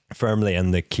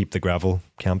in the keep the gravel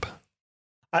camp.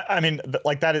 I mean,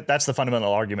 like that's the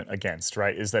fundamental argument against,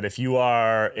 right? Is that if you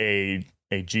are a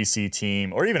GC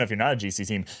team, or even if you're not a GC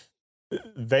team,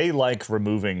 they like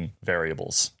removing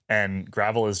variables, and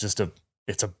gravel is just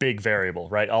it's a big variable,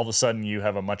 right? All of a sudden you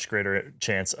have a much greater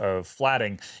chance of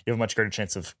flatting, you have a much greater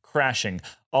chance of crashing,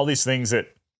 all these things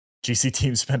that GC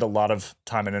teams spend a lot of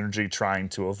time and energy trying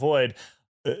to avoid.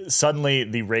 Suddenly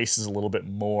the race is a little bit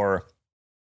more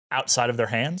outside of their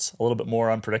hands, a little bit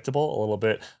more unpredictable, a little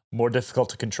bit more difficult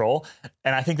to control.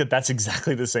 And I think that that's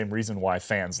exactly the same reason why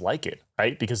fans like it,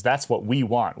 right? Because that's what we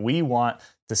want. We want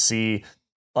to see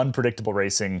unpredictable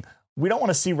racing. We don't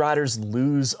want to see riders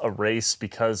lose a race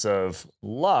because of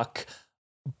luck,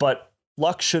 but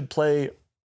luck should play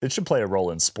a role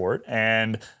in sport.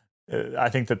 And I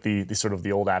think that the sort of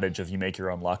the old adage of you make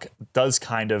your own luck does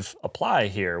kind of apply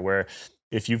here, where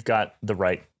if you've got the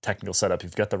right technical setup,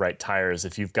 you've got the right tires,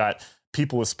 if you've got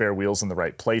people with spare wheels in the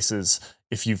right places,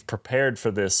 if you've prepared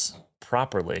for this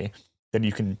properly, then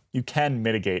you can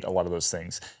mitigate a lot of those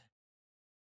things.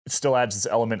 It still adds this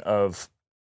element of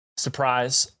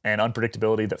surprise and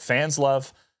unpredictability that fans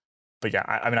love. But yeah,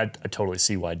 I mean, I totally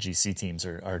see why GC teams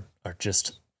are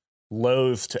just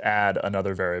loath to add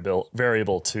another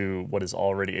variable to what is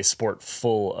already a sport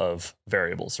full of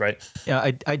variables, right?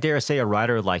 Yeah, I dare say a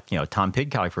rider like Tom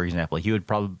Pidcock, for example, he would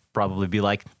probably be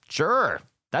like, sure,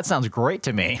 that sounds great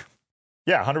to me.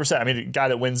 Yeah, 100%. I mean, a guy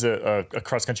that wins a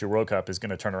cross-country World Cup is going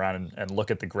to turn around and look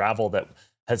at the gravel that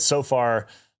has so far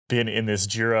been in this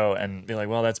Giro and be like,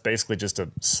 well, that's basically just a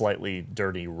slightly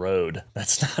dirty road.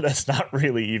 That's not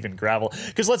really even gravel.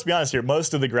 Because let's be honest here,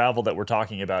 most of the gravel that we're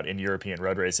talking about in European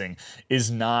road racing is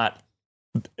not,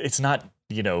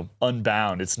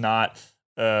 unbound. It's not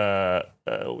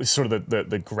sort of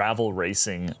the gravel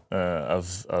racing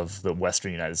of the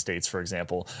Western United States, for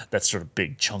example. That's sort of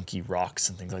big chunky rocks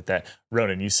and things like that.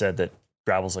 Ronan, you said that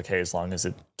gravel's okay as long as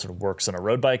it sort of works on a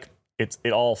road bike.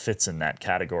 It all fits in that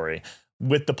category,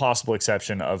 with the possible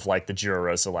exception of like the Giro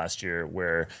Rosa last year,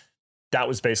 where that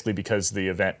was basically because the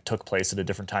event took place at a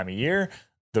different time of year.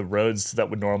 The roads that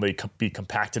would normally be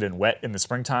compacted and wet in the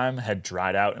springtime had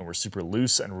dried out and were super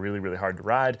loose and really, really hard to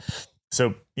ride.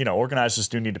 So, organizers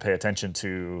do need to pay attention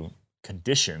to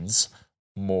conditions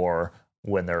more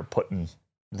when they're putting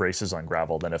races on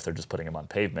gravel than if they're just putting them on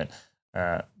pavement.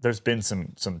 There's been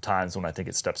some times when I think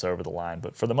it steps over the line,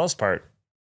 but for the most part,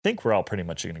 I think we're all pretty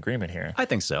much in agreement here. I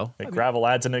think so. Gravel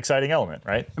adds an exciting element,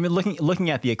 right? I mean,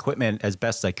 looking at the equipment as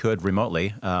best I could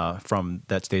remotely from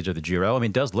that stage of the Giro, I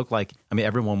mean, it does look like,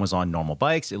 everyone was on normal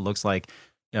bikes. It looks like,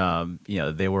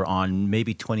 they were on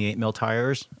maybe 28 mil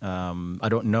tires. I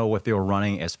don't know what they were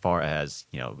running as far as,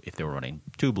 if they were running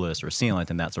tubeless or sealant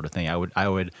and that sort of thing. I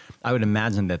would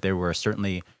imagine that there were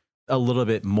certainly a little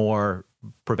bit more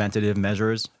preventative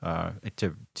measures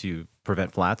to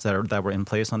prevent flats that were in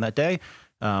place on that day.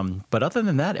 But other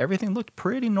than that, everything looked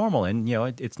pretty normal. And,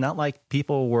 it's not like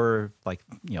people were like,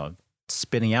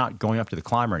 spinning out, going up to the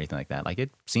climb or anything like that. Like,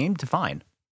 it seemed fine.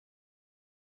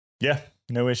 Yeah,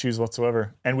 no issues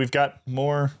whatsoever. And we've got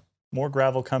more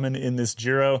gravel coming in this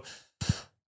Giro.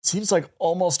 Seems like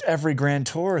almost every Grand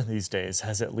Tour these days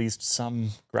has at least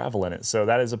some gravel in it. So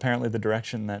that is apparently the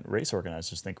direction that race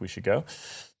organizers think we should go.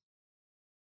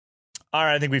 All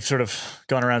right, I think we've sort of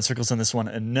gone around circles on this one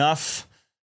enough.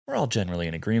 We're all generally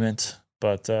in agreement.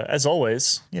 But as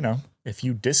always, if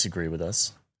you disagree with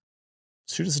us,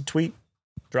 shoot us a tweet,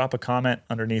 drop a comment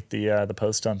underneath the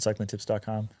post on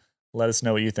cyclingtips.com. Let us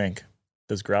know what you think.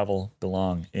 Does gravel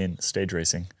belong in stage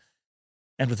racing?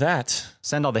 And with that,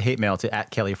 send all the hate mail to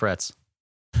 @KellyFretz.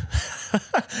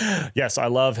 Yes, I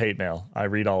love hate mail. I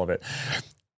read all of it.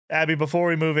 Abby, before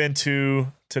we move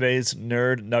into today's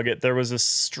nerd nugget, there was a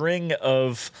string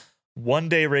of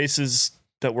one-day races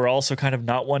that were also kind of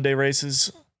not one-day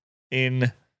races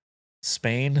in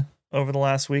Spain over the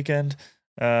last weekend.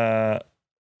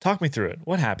 Talk me through it.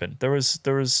 What happened? There was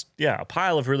a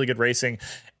pile of really good racing,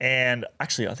 and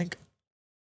actually, I think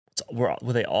were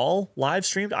they all live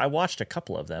streamed? I watched a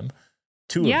couple of them,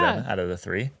 two of them out of the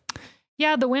three.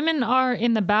 Yeah, the women are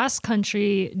in the Basque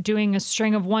Country doing a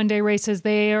string of one-day races.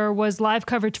 There was live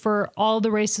coverage for all the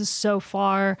races so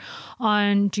far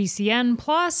on GCN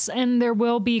Plus, and there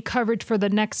will be coverage for the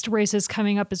next races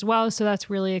coming up as well. So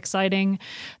that's really exciting.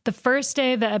 The first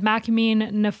day, the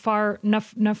Makimin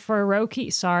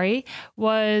Nafaroki,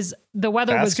 was the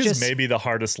weather Basque was just is maybe the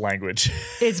hardest language.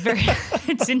 It's very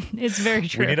it's very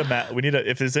true. We need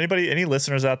if there's any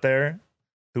listeners out there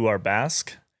who are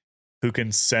Basque, who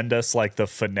can send us like the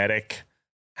phonetic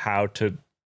how to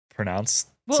pronounce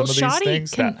some of these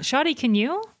things. Shadi, can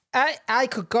you? I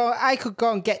could go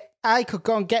and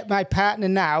get my partner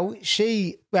now.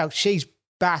 She's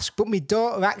Basque, but my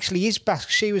daughter actually is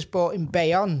Basque. She was born in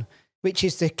Bayonne, which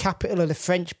is the capital of the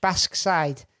French Basque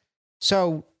side.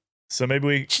 So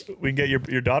maybe we can get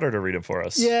your daughter to read it for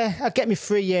us. Yeah, I'll get my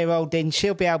 3-year-old in.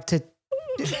 She'll be able to,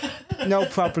 no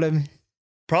problem.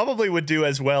 Probably would do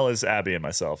as well as Abby and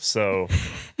myself. So,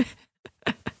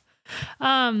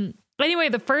 anyway,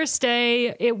 the first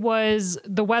day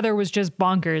the weather was just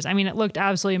bonkers. I mean, it looked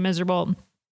absolutely miserable.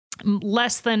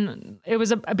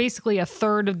 Basically a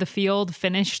third of the field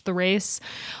finished the race.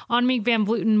 Annemiek van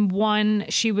Vleuten won.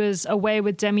 She was away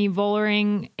with Demi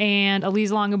Vollering, and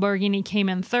Elise Longo-Borghini came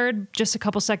in third, just a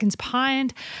couple seconds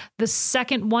behind. The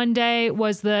second one day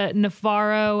was the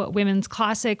Navarro Women's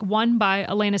Classic, won by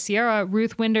Elena Sierra,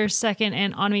 Ruth Winder second,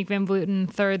 and Annemiek van Vleuten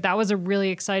third. That was a really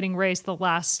exciting race. The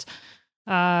last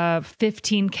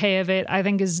 15K of it, I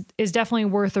think, is definitely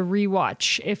worth a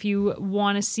rewatch if you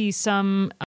want to see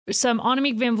some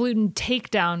Annemiek van Vleuten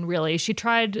takedown, really. She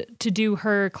tried to do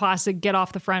her classic get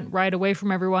off the front right away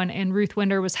from everyone, and Ruth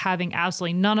Winder was having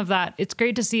absolutely none of that. It's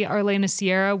great to see Elena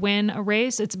Sierra win a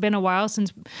race. It's been a while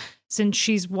since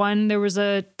she's won. There was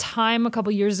a time a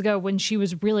couple years ago when she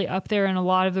was really up there in a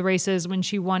lot of the races, when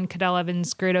she won Cadel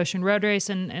Evans' Great Ocean Road Race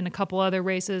and a couple other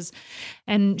races.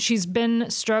 And she's been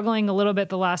struggling a little bit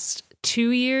the last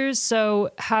 2 years. So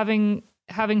having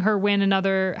her win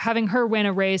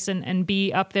a race and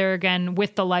be up there again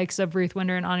with the likes of Ruth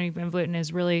Winder and Annemiek van Vleuten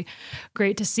is really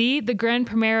great to see. The Gran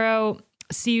Premio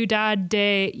Ciudad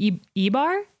de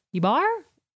Eibar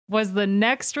was the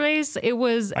next race. It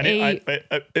was I need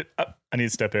to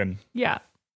step in. Yeah.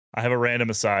 I have a random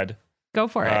aside. Go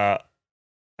for it.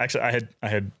 Actually, I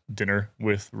had dinner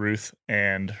with Ruth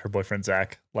and her boyfriend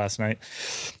Zach last night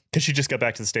because she just got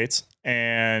back to the States,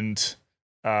 and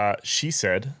she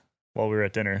said while we were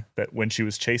at dinner that when she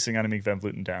was chasing Annemiek van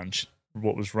Vleuten down,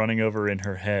 what was running over in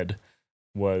her head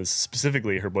was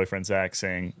specifically her boyfriend Zach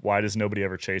saying, "Why does nobody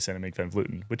ever chase Annemiek van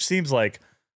Vleuten?" Which seems like,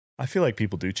 I feel like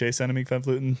people do chase Annemiek van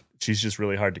Vleuten. She's just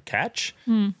really hard to catch.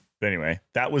 But anyway,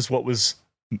 that was what was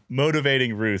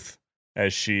motivating Ruth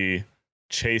as she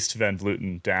chased van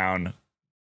Vleuten down,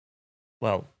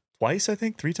 12 twice, I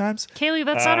think, 3 times. Kaylee,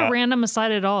 that's not a random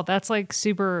aside at all. That's like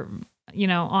super,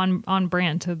 on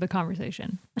brand to the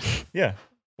conversation. Yeah.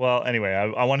 Well, anyway,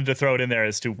 I wanted to throw it in there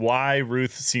as to why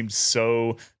Ruth seemed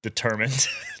so determined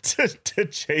to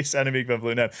chase Annemiek van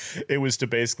Vleuten. It was to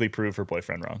basically prove her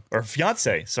boyfriend wrong, or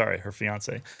fiance. Sorry, her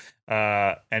fiance.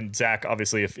 And Zach,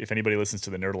 obviously, if anybody listens to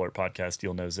the Nerd Alert podcast,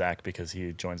 you'll know Zach because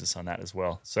he joins us on that as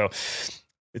well. So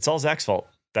it's all Zach's fault.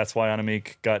 That's why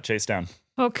Annemiek got chased down.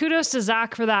 Well, kudos to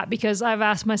Zach for that, because I've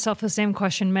asked myself the same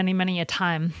question many, many a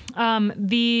time.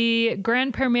 The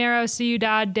Gran Premio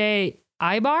Ciudad de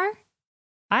Eibar.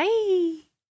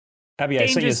 Abby, I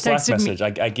sent you a Slack message.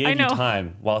 I gave you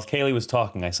time while Kaylee was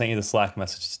talking. I sent you the Slack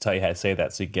message to tell you how to say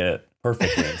that so you get it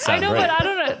perfectly. And sound but I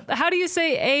don't know. How do you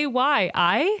say A-Y?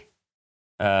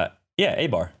 Yeah,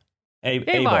 A-bar.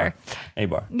 A-bar.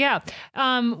 A-bar. Yeah.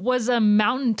 Was a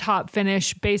mountaintop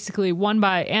finish, basically won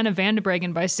by Anna van der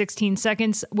Breggen by 16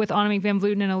 seconds, with Annemiek van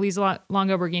Vleuten and Elisa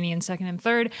Longo Borghini in second and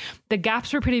third. The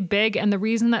gaps were pretty big, and the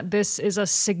reason that this is a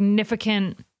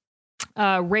significant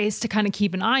race to kind of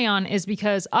keep an eye on is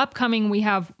because upcoming we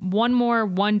have one more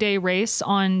one-day race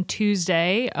on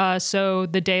Tuesday, so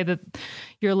the day that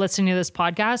you're listening to this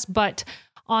podcast. But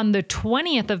on the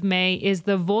 20th of May is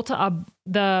the Volta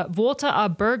a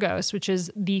Burgos, which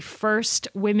is the first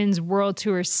women's World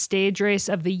Tour stage race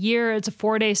of the year. It's a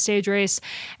 4-day stage race,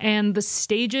 and the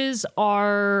stages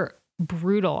are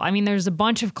brutal. I mean, there's a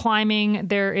bunch of climbing.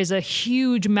 There is a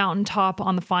huge mountaintop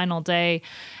on the final day,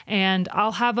 and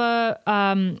I'll have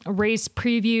a race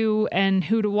preview and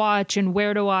who to watch and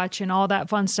where to watch and all that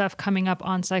fun stuff coming up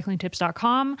on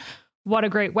cyclingtips.com. What a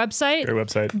great website. Great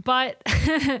website. But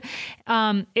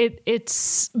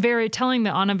it's very telling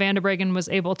that Anna van der Breggen was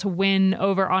able to win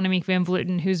over Annemiek van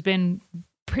Vleuten, who's been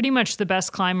pretty much the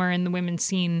best climber in the women's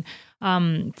scene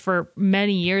for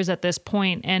many years at this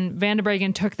point. And Van der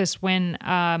Breggen took this win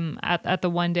at the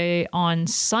one day on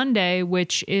Sunday,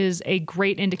 which is a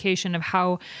great indication of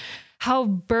how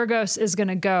Burgos is going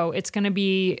to go. It's going to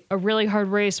be a really hard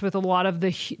race with a lot of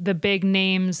the big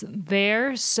names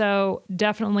there. So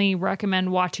definitely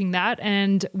recommend watching that.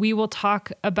 And we will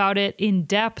talk about it in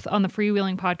depth on the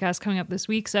Freewheeling podcast coming up this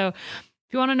week. So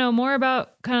if you want to know more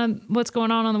about kind of what's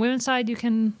going on the women's side, you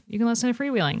can listen to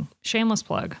Freewheeling. Shameless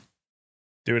plug.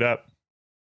 Do it up.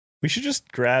 We should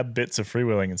just grab bits of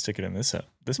Freewheeling and stick it in this we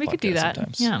podcast could do that.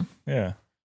 Sometimes. Yeah. Yeah.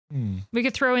 We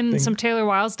could throw in some Taylor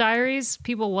Wiles diaries.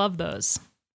 People love those.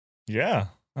 Yeah.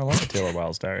 I love a Taylor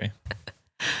Wiles diary.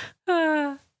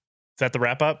 Is that the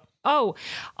wrap up? Oh,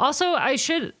 also I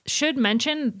should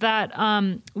mention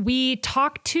that we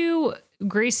talked to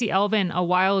Gracie Elvin a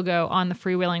while ago on the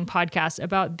Freewheeling podcast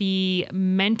about the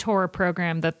mentor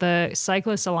program that the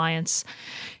Cyclist Alliance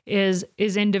is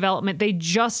in development. They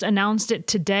just announced it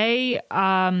today.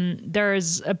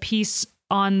 There's a piece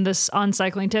on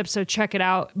Cycling Tips, so check it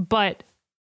out. But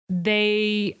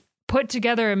they put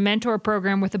together a mentor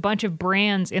program with a bunch of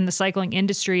brands in the cycling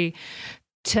industry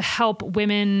to help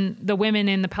the women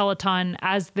in the peloton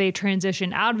as they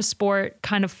transition out of sport,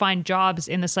 kind of find jobs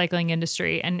in the cycling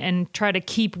industry and try to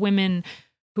keep women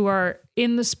who are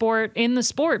in the sport,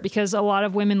 because a lot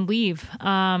of women leave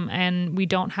and we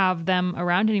don't have them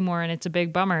around anymore. And it's a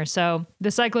big bummer. So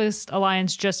the Cyclist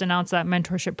Alliance just announced that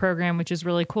mentorship program, which is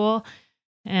really cool.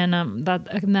 And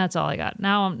that's all I got.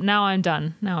 Now I'm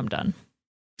done.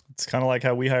 It's kind of like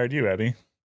how we hired you, Abby.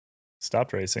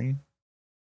 Stopped racing.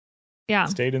 Yeah.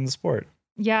 Stayed in the sport.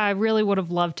 Yeah, I really would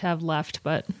have loved to have left,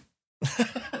 but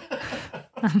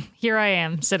here I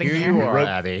am sitting here. Here you are,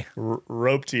 Abby.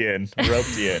 Roped you in.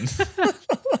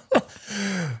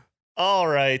 All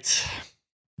right.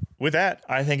 With that,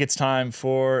 I think it's time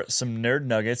for some nerd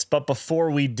nuggets. But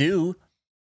before we do,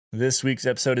 this week's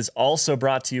episode is also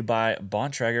brought to you by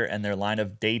Bontrager and their line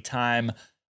of daytime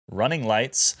running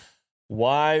lights.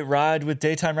 Why ride with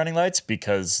daytime running lights?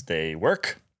 Because they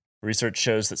work. Research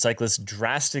shows that cyclists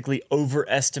drastically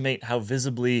overestimate how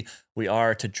visibly we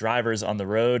are to drivers on the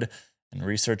road. And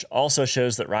research also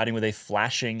shows that riding with a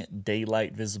flashing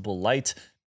daylight visible light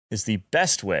is the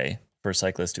best way for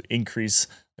cyclists to increase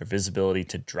their visibility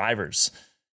to drivers.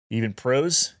 Even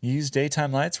pros use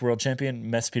daytime lights. World champion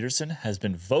Mess Peterson has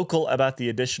been vocal about the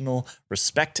additional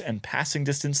respect and passing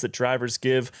distance that drivers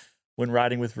give when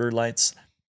riding with rear lights.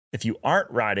 If you aren't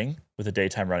riding with a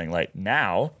daytime running light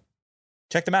now,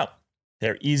 check them out.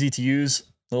 They're easy to use,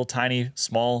 little tiny,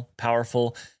 small,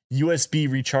 powerful, USB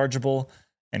rechargeable,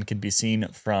 and can be seen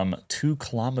from 2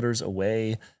 kilometers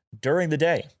away during the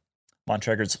day.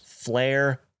 Bontrager's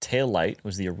Flare tail light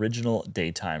was the original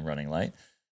daytime running light.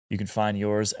 You can find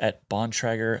yours at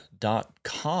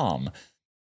bontrager.com.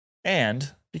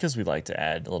 And because we like to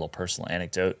add a little personal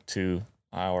anecdote to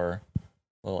our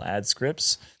little ad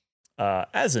scripts.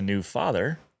 As a new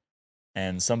father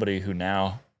and somebody who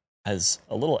now has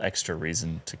a little extra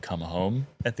reason to come home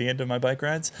at the end of my bike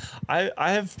rides, I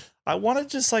want to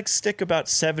just like stick about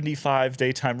 75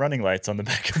 daytime running lights on the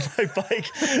back of my bike.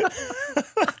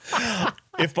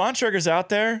 If Bontrager's out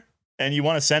there and you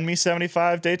want to send me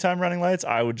 75 daytime running lights,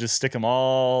 I would just stick them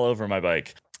all over my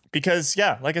bike. Because,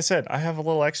 yeah, like I said, I have a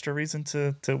little extra reason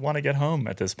to want to get home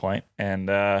at this point. And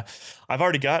I've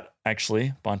already got,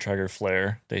 actually, Bontrager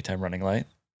Flare daytime running light.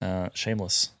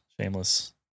 Shameless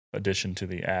addition to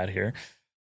the ad here.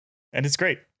 And it's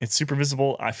great. It's super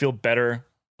visible. I feel better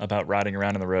about riding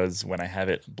around in the roads when I have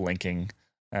it blinking.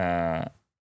 Yeah,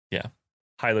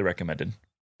 highly recommended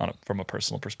from a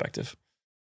personal perspective.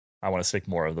 I want to stick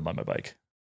more of them on my bike.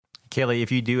 Kaylee,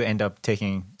 if you do end up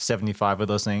taking 75 of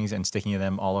those things and sticking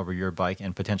them all over your bike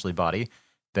and potentially body,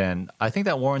 then I think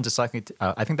that warrants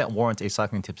a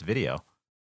cycling tips video.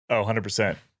 Oh,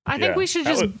 100%. I think we should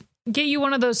just get you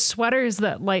one of those sweaters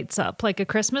that lights up, like a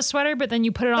Christmas sweater, but then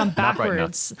you put it on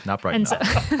backwards. Not right now.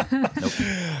 Nope.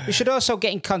 We should also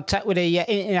get in contact with the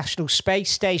International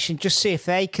Space Station, just see if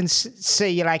they can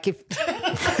see, like, if...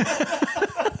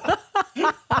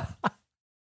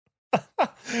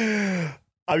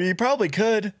 I mean, you probably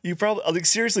could. You probably, like,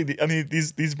 seriously. I mean,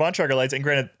 these Bontrager lights, and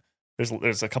granted,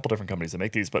 there's a couple different companies that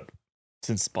make these, but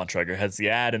since Bontrager has the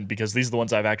ad, and because these are the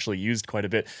ones I've actually used quite a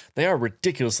bit, they are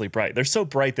ridiculously bright. They're so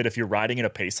bright that if you're riding in a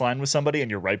pace line with somebody and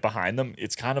you're right behind them,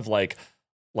 it's kind of like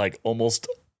almost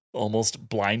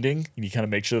blinding. And you kind of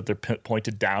make sure that they're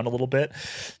pointed down a little bit.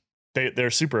 They're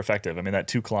super effective. I mean, that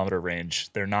 2 kilometer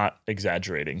range, they're not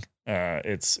exaggerating.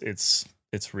 It's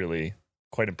really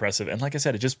quite impressive. And like I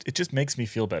said, it just makes me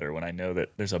feel better when I know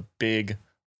that there's a big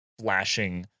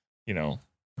flashing,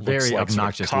 very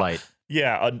obnoxious light.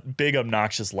 Yeah, a big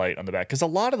obnoxious light on the back. Because a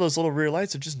lot of those little rear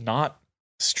lights are just not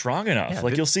strong enough.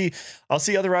 Yeah, I'll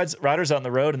see other riders out on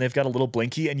the road and they've got a little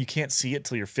blinky and you can't see it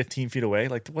till you're 15 feet away.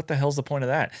 Like, what the hell's the point of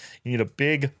that? You need a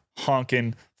big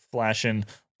honking, flashing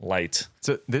light.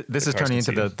 So this is turning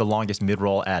into the longest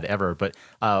mid-roll ad ever, but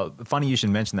funny you should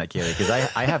mention that, Kaylee, because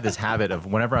I have this habit of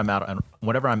whenever I'm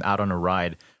out on a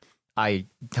ride, I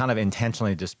kind of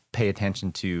intentionally just pay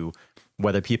attention to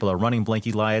whether people are running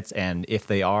blinky lights, and if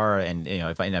they are, and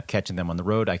if I end up catching them on the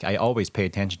road, I always pay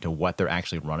attention to what they're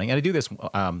actually running. And I do this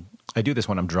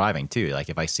when I'm driving too. Like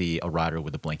if I see a rider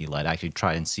with a blinky light, I actually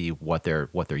try and see what they're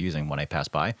using when I pass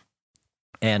by.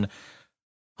 And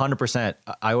 100%,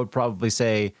 I would probably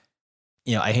say,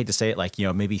 I hate to say it, like,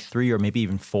 maybe 3 or maybe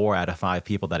even 4 out of 5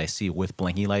 people that I see with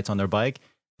blinky lights on their bike,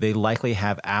 they likely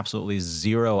have absolutely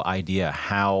zero idea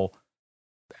how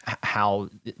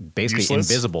basically useless,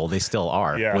 invisible they still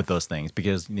are with those things.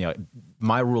 Because,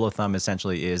 my rule of thumb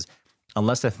essentially is,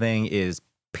 unless the thing is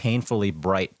painfully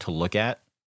bright to look at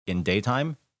in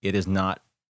daytime, it is not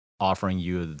offering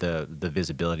you the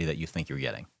visibility that you think you're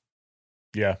getting.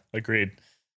 Yeah, agreed.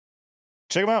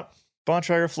 Check them out.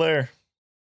 Bontrager Flare.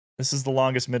 This is the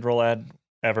longest mid-roll ad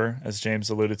ever, as James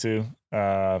alluded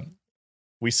to.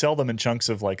 We sell them in chunks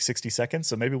of like 60 seconds,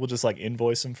 so maybe we'll just like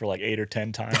invoice them for like 8 or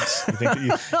 10 times. You think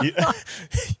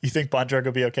you think Bontrager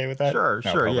will be okay with that? Sure.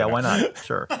 Yeah, why not?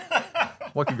 Sure.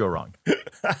 What could go wrong?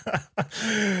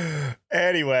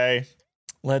 Anyway,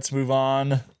 let's move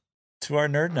on to our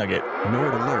nerd nugget.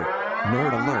 Nerd alert.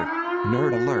 Nerd alert.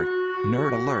 Nerd alert.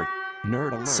 Nerd alert.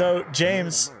 Nerd alert. So,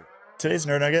 James, today's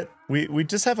nerd nugget, we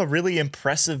just have a really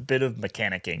impressive bit of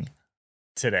mechanicking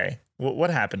today.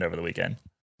 What happened over the weekend?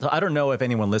 So I don't know if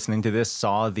anyone listening to this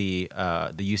saw the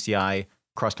UCI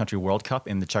Cross Country World Cup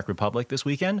in the Czech Republic this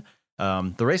weekend.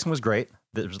 The racing was great.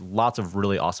 There's lots of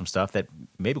really awesome stuff that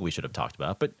maybe we should have talked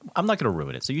about, but I'm not going to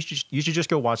ruin it. So you should just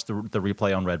go watch the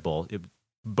replay on Red Bull.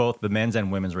 Both the men's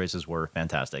and women's races were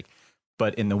fantastic.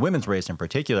 But in the women's race in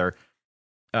particular,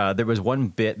 there was one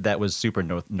bit that was super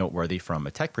noteworthy from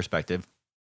a tech perspective.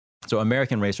 So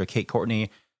American racer Kate Courtney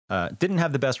didn't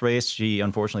have the best race. She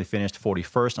unfortunately finished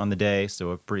 41st on the day,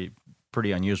 so pretty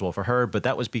unusual for her. But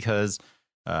that was because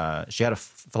she had a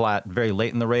flat very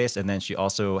late in the race, and then she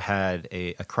also had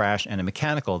a crash and a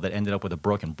mechanical that ended up with a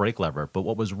broken brake lever. But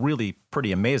what was really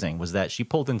pretty amazing was that she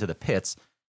pulled into the pits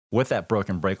with that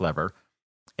broken brake lever,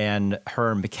 and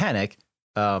her mechanic,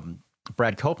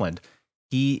 Brad Copeland,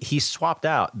 he swapped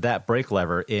out that brake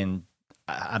lever in,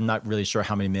 I'm not really sure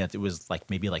how many minutes. It was like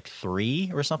maybe like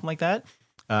 3 or something like that.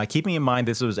 Keeping in mind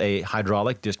this was a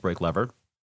hydraulic disc brake lever,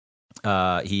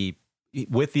 he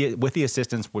with the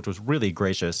assistance, which was really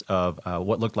gracious, of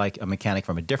what looked like a mechanic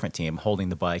from a different team holding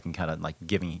the bike and kind of like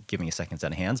giving a second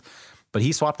set of hands. But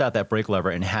he swapped out that brake lever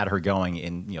and had her going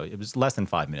in, it was less than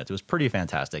 5 minutes. It was pretty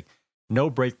fantastic. No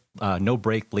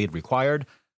brake bleed required.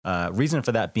 Reason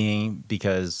for that being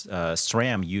because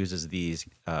SRAM uses these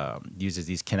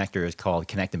connectors called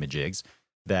connect-a-jigs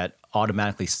that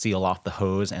automatically seal off the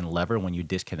hose and lever when you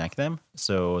disconnect them,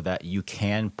 so that you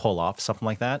can pull off something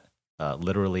like that,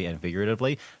 literally and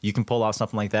figuratively. You can pull off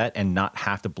something like that and not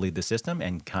have to bleed the system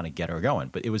and kind of get her going.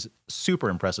 But it was super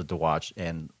impressive to watch.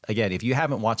 And again, if you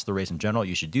haven't watched the race in general,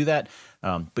 you should do that.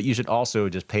 But you should also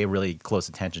just pay really close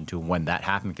attention to when that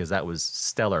happened, because that was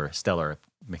stellar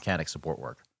mechanic support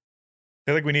work.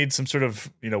 I feel like we need some sort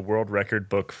of world record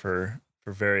book for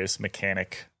various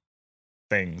mechanic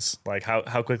things, like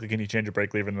how quickly can you change a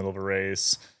brake lever in the middle of a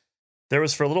race. There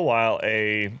was for a little while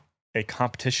a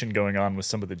competition going on with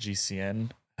some of the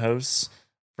GCN hosts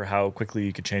for how quickly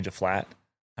you could change a flat.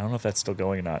 I don't know if that's still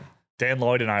going or not. Dan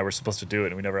Lloyd and I were supposed to do it,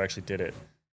 and we never actually did it.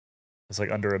 It's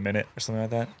like under a minute or something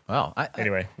like that. Wow.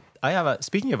 Anyway, I have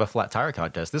speaking of a flat tire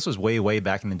contest, this was way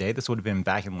back in the day. This would have been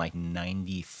back in like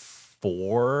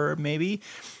 94 maybe.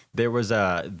 There is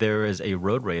a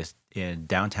road race in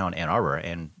downtown Ann Arbor,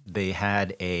 and they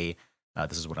had this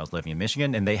is when I was living in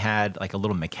Michigan, and they had like a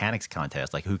little mechanics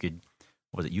contest, like who could,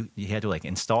 what was it? You had to like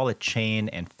install a chain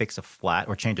and fix a flat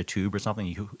or change a tube or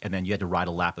something, and then you had to ride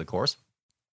a lap of the course.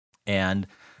 And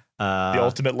the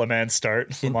ultimate Le Mans start.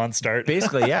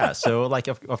 Basically, yeah. So like,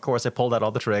 of course, I pulled out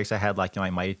all the tricks. I had like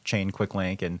my chain quick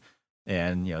link and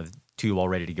tube all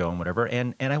ready to go and whatever.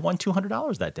 And I won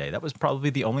 $200 that day. That was probably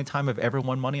the only time I've ever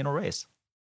won money in a race.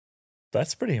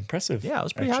 That's pretty impressive. Yeah, I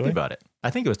was pretty happy about it.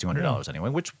 I think it was $200 anyway,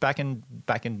 which back in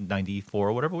 94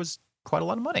 or whatever was quite a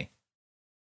lot of money.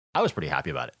 I was pretty happy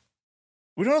about it.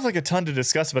 We don't have like a ton to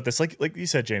discuss about this. Like you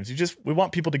said, James, we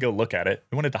want people to go look at it.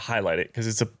 We wanted to highlight it because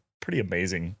it's a pretty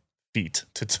amazing feat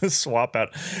to swap out.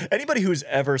 Anybody who's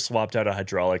ever swapped out a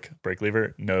hydraulic brake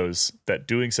lever knows that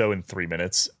doing so in 3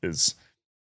 minutes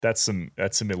that's some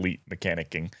elite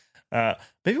mechanicking.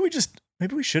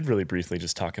 Maybe we should really briefly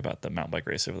just talk about the mountain bike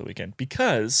race over the weekend,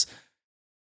 because,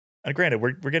 and granted,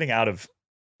 we're getting out of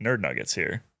nerd nuggets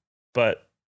here, but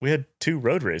we had 2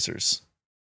 road racers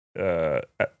at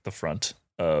the front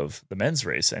of the men's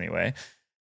race anyway.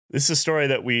 This is a story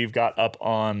that we've got up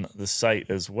on the site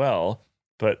as well,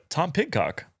 but Tom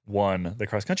Pidcock won the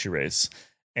cross country race,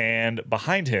 and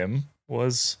behind him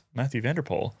was Mathieu van der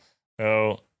Poel.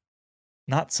 So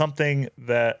not something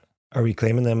that... Are we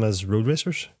claiming them as road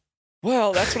racers?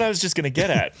 Well, that's what I was just going to get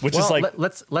at, which is like,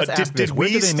 let's ask did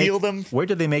we steal them? Where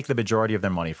did they make the majority of their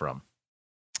money from?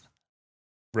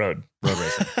 Road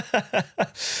racing.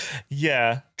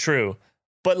 Yeah, true.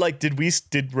 But like,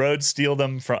 did Road steal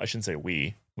them from? I shouldn't say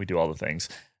we do all the things.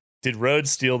 Did Road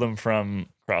steal them from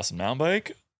cross and mountain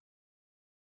bike,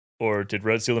 or did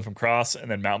Road steal them from cross and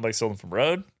then mountain bike stole them from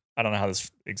Road? I don't know how this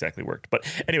exactly worked, but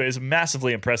anyway, it was a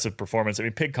massively impressive performance. I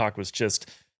mean, Pidcock was just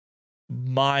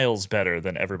miles better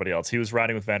than everybody else. He was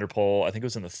riding with Van der Poel. I think it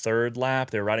was in the 3rd lap.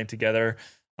 They were riding together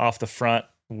off the front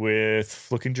with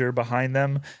Flukinger behind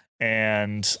them,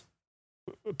 and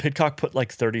Pidcock put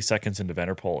like 30 seconds into Van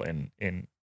der Poel in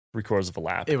 3/4 of a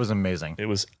lap. It was amazing. It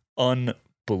was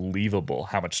unbelievable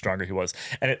how much stronger he was.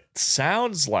 And it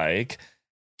sounds like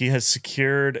he has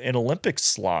secured an Olympic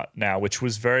slot now, which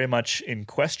was very much in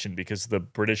question because the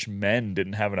British men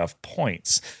didn't have enough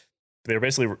points. They were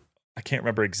basically, I can't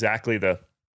remember exactly the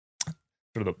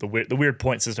weird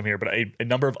point system here, but a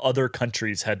number of other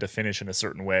countries had to finish in a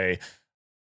certain way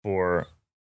for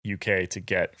UK to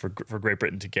get, for Great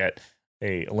Britain to get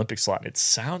a Olympic slot. It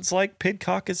sounds like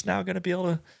Pidcock is now going to be able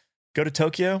to go to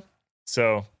Tokyo.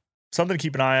 So something to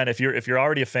keep an eye on. If you're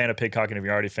already a fan of Pidcock, and if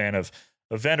you're already a fan of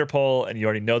Van der Poel and you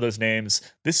already know those names,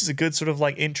 this is a good sort of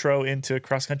like intro into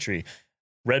cross country.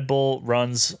 Red Bull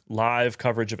runs live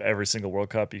coverage of every single World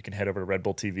Cup. You can head over to Red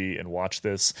Bull TV and watch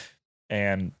this.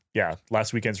 And yeah,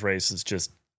 last weekend's race is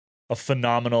just a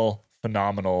phenomenal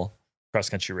cross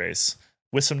country race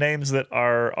with some names that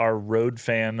our road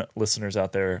fan listeners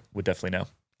out there would definitely know.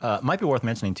 Might be worth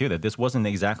mentioning too that this wasn't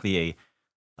exactly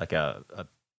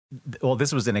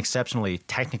this was an exceptionally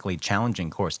technically challenging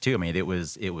course too. I mean, it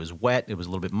was wet, it was a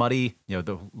little bit muddy,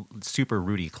 the super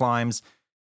rooty climbs,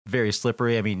 very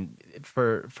slippery. I mean,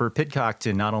 for Pidcock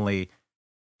to not only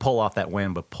pull off that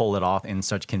win, but pull it off in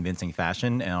such convincing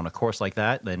fashion, and on a course like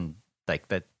that, then like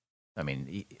that. I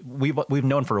mean, we've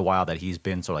known for a while that he's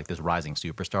been sort of like this rising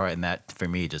superstar, and that for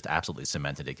me just absolutely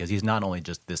cemented it, because he's not only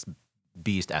just this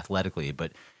beast athletically,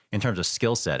 but in terms of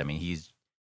skill set. I mean, he's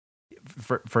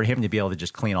for him to be able to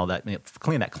just clean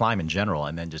that climb in general,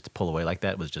 and then just to pull away like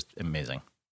that was just amazing.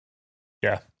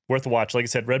 Yeah, worth a watch. Like I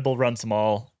said, Red Bull runs them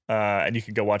all, and you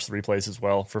can go watch the replays as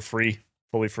well for free,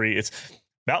 fully free.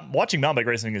 watching mountain bike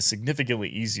racing is significantly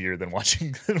easier than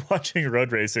watching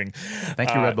road racing.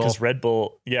 Thank you, Red Bull. Because Red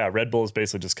Bull has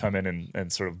basically just come in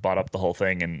and sort of bought up the whole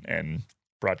thing and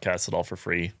broadcast it all for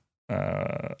free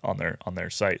on their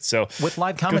site. So with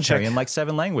live commentary in like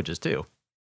 7 languages too.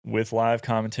 With live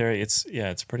commentary, it's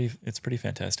pretty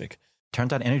fantastic.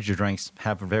 Turns out energy drinks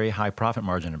have a very high profit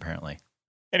margin apparently.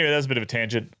 Anyway, that was a bit of a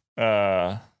tangent.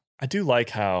 I do like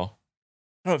how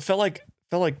it felt like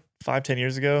 5-10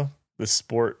 years ago the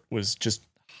sport was just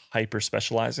hyper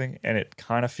specializing, and it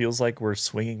kind of feels like we're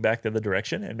swinging back the other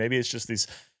direction. And maybe it's just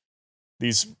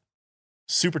these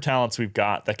super talents we've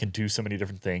got that can do so many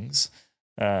different things.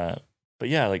 But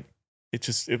yeah, like it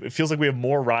feels like we have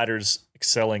more riders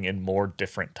excelling in more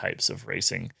different types of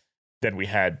racing than we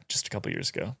had just a couple years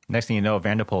ago. Next thing you know,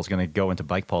 Van der Poel's going to go into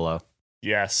bike polo.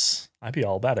 Yes, I'd be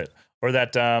all about it. Or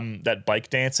that bike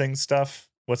dancing stuff.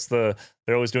 They're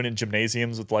always doing it in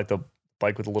gymnasiums with like the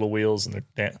bike with the little wheels, and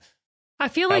I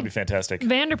feel that'd like be fantastic.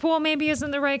 Van der Poel maybe isn't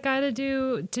the right guy to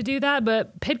do that,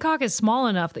 but Pidcock is small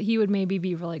enough that he would maybe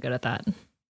be really good at that.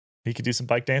 He could do some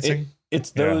bike dancing.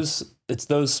 It's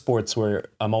those sports where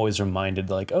I'm always reminded,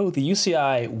 like, oh, the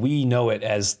UCI, we know it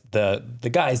as the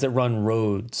guys that run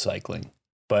road cycling,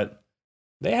 but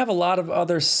they have a lot of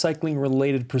other cycling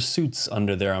related pursuits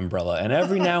under their umbrella. And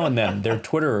every now and then their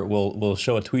Twitter will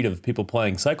show a tweet of people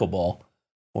playing cycle ball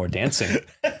or dancing.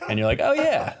 And you're like, oh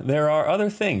yeah, there are other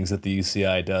things that the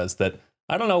UCI does that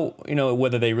I don't know,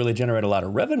 whether they really generate a lot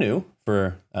of revenue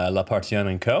for La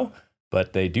Partiane & Co.,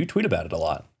 but they do tweet about it a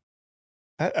lot.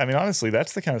 I mean, honestly,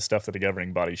 that's the kind of stuff that a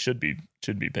governing body should be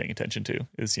paying attention to,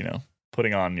 is,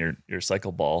 putting on your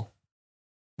cycle ball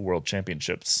world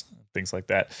championships, things like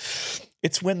that.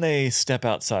 It's when they step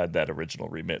outside that original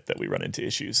remit that we run into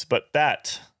issues, but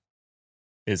that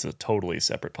is a totally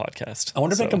separate podcast. I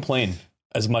wonder if they complain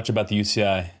as much about the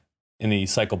UCI in the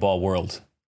cycle ball world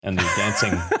and the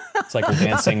dancing, cycle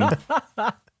dancing.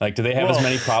 Like, do they have as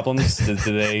many problems? Do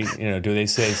they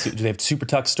have super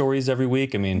tuck stories every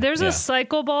week? I mean, there's a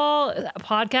cycle ball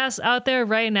podcast out there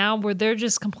right now where they're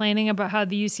just complaining about how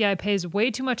the UCI pays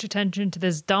way too much attention to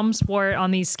this dumb sport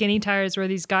on these skinny tires where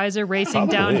these guys are racing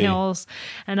down hills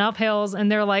and up hills.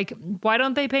 And they're like, why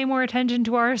don't they pay more attention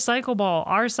to our cycle ball?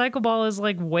 Our cycle ball is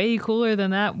like way cooler than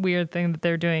that weird thing that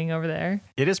they're doing over there.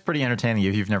 It is pretty entertaining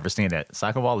if you've never seen it.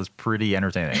 Cycle ball is pretty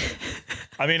entertaining.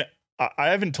 I mean, I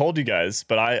haven't told you guys,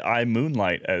 but I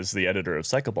moonlight as the editor of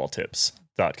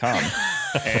cycleballtips.com.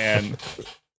 And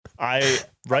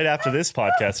right after this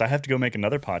podcast, I have to go make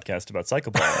another podcast about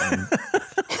cycleball.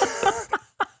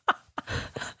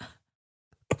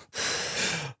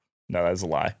 No, that was a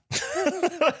lie.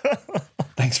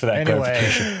 Thanks for that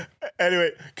clarification.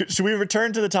 Anyway, should we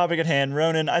return to the topic at hand?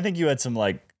 Ronan, I think you had some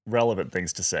relevant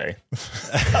things to say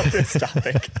about this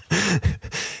topic.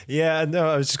 Yeah, no,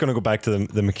 I was just going to go back to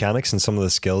the mechanics and some of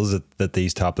the skills that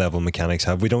these top level mechanics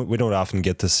have. We don't often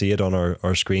get to see it on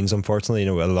our screens, unfortunately.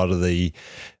 A lot of the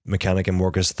mechanic and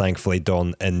work is thankfully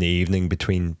done in the evening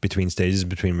between stages,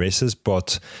 between races.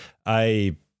 But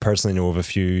I personally know of a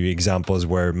few examples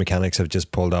where mechanics have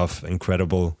just pulled off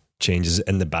incredible changes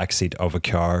in the backseat of a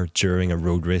car during a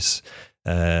road race.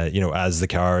 As the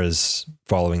car is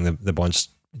following the bunch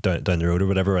down the road or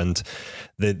whatever. And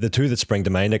the two that spring to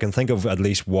mind, I can think of at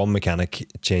least one mechanic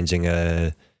changing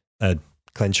a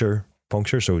clincher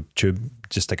puncture, so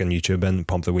just stick a new tube in,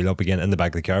 pump the wheel up again in the back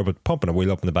of the car. But pumping a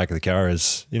wheel up in the back of the car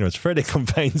is, it's fairly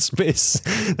confined space.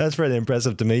 That's pretty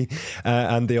impressive to me.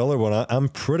 And the other one, I'm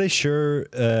pretty sure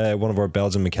one of our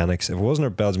Belgian mechanics, if it wasn't our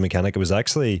Belgian mechanic,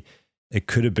 it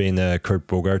could have been Kurt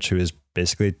Bogart, who is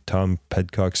basically Tom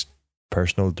Pidcock's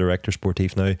personal director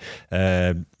sportif now,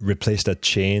 replaced a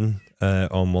chain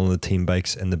on one of the team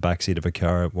bikes in the backseat of a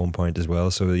car at one point as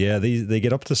well. So yeah, they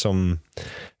get up to some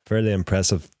fairly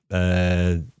impressive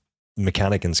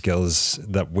mechanic and skills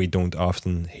that we don't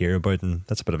often hear about, and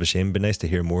that's a bit of a shame. It'd be nice to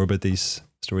hear more about these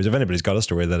stories. If anybody's got a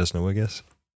story, let us know, I guess.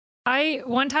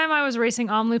 One time I was racing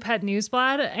Omloop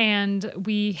Newsblad, and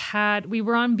we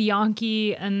were on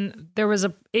Bianchi, and there was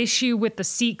a issue with the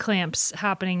seat clamps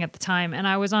happening at the time, and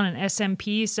I was on an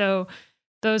SMP, so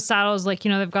those saddles,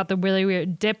 they've got the really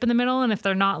weird dip in the middle, and if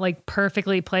they're not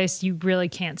perfectly placed, you really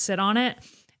can't sit on it.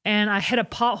 And I hit a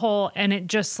pothole, and it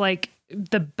just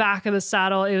the back of the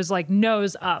saddle, it was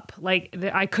nose up.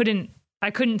 I couldn't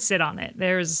sit on it.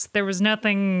 There was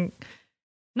nothing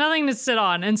to sit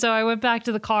on. And so I went back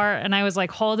to the car, and I was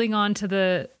holding on to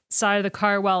the side of the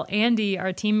car while Andy,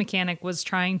 our team mechanic, was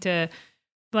trying to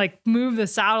move the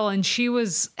saddle, and she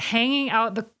was hanging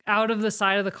out of the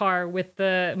side of the car with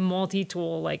the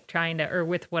multi-tool,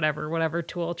 with whatever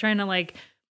tool, trying to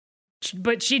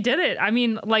but she did it. I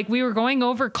mean, like we were going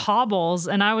over cobbles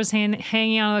and I was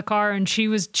hanging out of the car and she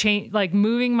was like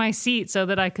moving my seat so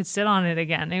that I could sit on it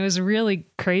again. It was really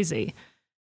crazy.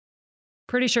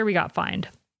 Pretty sure we got fined.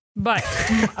 But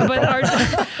the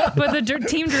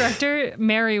team director,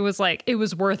 Mary, was like, it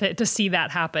was worth it to see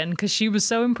that happen because she was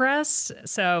so impressed.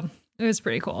 So it was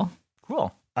pretty cool.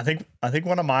 Cool. I think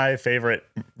one of my favorite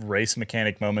race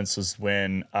mechanic moments was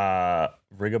when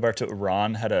Rigoberto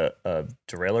Urán had a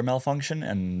derailleur malfunction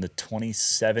in the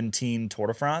 2017 Tour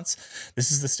de France.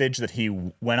 This is the stage that he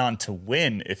went on to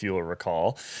win, if you will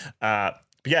recall. But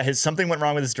yeah, something went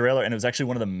wrong with his derailleur, and it was actually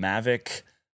one of the Mavic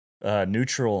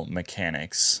neutral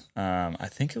mechanics. I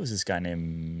think it was this guy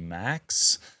named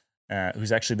Max,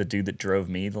 who's actually the dude that drove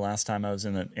me the last time I was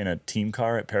in a team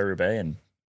car at Paris-Roubaix and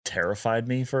terrified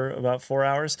me for about 4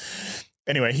 hours.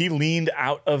 Anyway, he leaned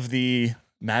out of the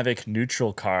Mavic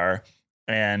neutral car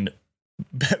and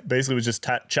basically was just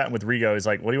chatting with Rigo. He's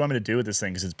like, what do you want me to do with this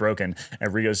thing? Because it's broken.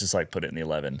 And Rigo's just like, put it in the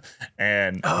 11.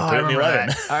 And I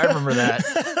remember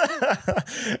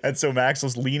that. And so Max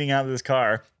was leaning out of this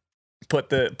car, put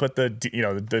the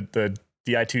Di2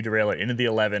 derailleur into the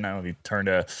 11. I don't know if he turned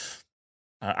I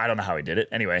don't know how he did it.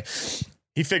 Anyway,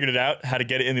 he figured it out, how to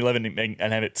get it in the 11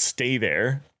 and have it stay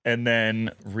there. And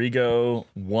then Rigo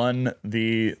won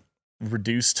the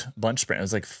reduced bunch sprint. It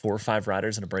was like 4 or 5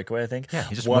 riders in a breakaway, I think. Yeah,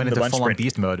 he just went into full-on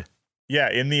beast mode.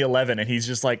 Yeah, in the 11, and he's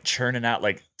just like churning out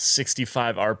like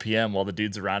 65 RPM while the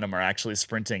dudes around him are actually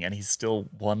sprinting, and he still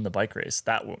won the bike race.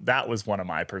 That was one of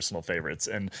my personal favorites.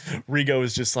 And Rigo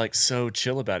was just like so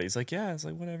chill about it. He's like, yeah, it's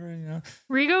like whatever, you know.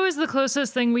 Rigo is the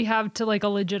closest thing we have to like a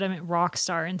legitimate rock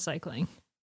star in cycling.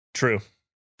 True.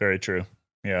 Very true.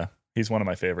 Yeah, he's one of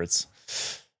my favorites.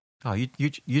 Oh, you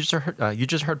just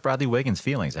hurt Bradley Wiggins'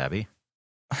 feelings, Abby.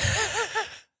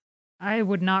 I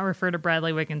would not refer to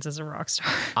Bradley Wiggins as a rock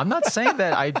star. I'm not saying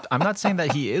that I'm not saying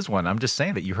that he is one. I'm just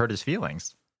saying that you hurt his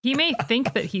feelings. He may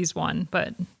think that he's one,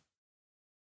 but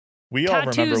we all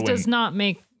tattoos does not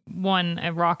make one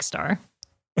a rock star.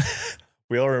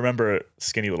 We all remember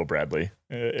skinny little Bradley.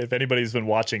 If anybody's been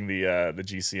watching the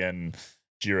GCN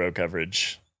Giro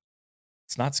coverage,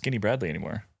 it's not skinny Bradley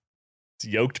anymore. It's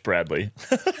yoked Bradley.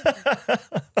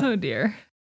 Oh dear.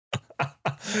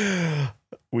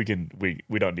 We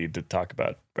don't need to talk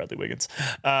about Bradley Wiggins.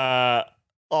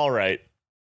 All right.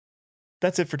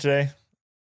 That's it for today.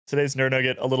 Today's Nerd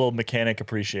Nugget, a little mechanic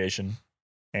appreciation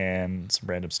and some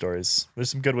random stories.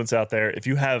 There's some good ones out there. If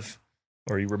you have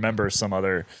or you remember some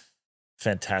other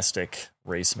fantastic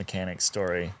race mechanic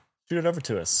story, shoot it over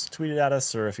to us. Tweet it at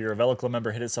us, or if you're a Velo Club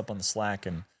member, hit us up on the Slack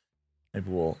and maybe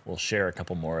we'll share a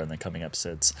couple more in the coming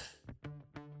episodes.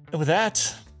 And with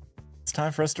that, it's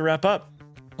time for us to wrap up.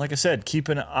 Like I said, keep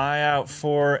an eye out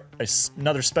for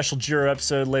another special Giro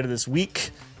episode later this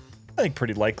week. I think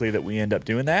pretty likely that we end up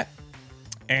doing that.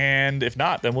 And if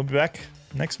not, then we'll be back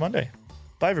next Monday.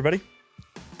 Bye, everybody.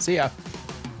 See ya.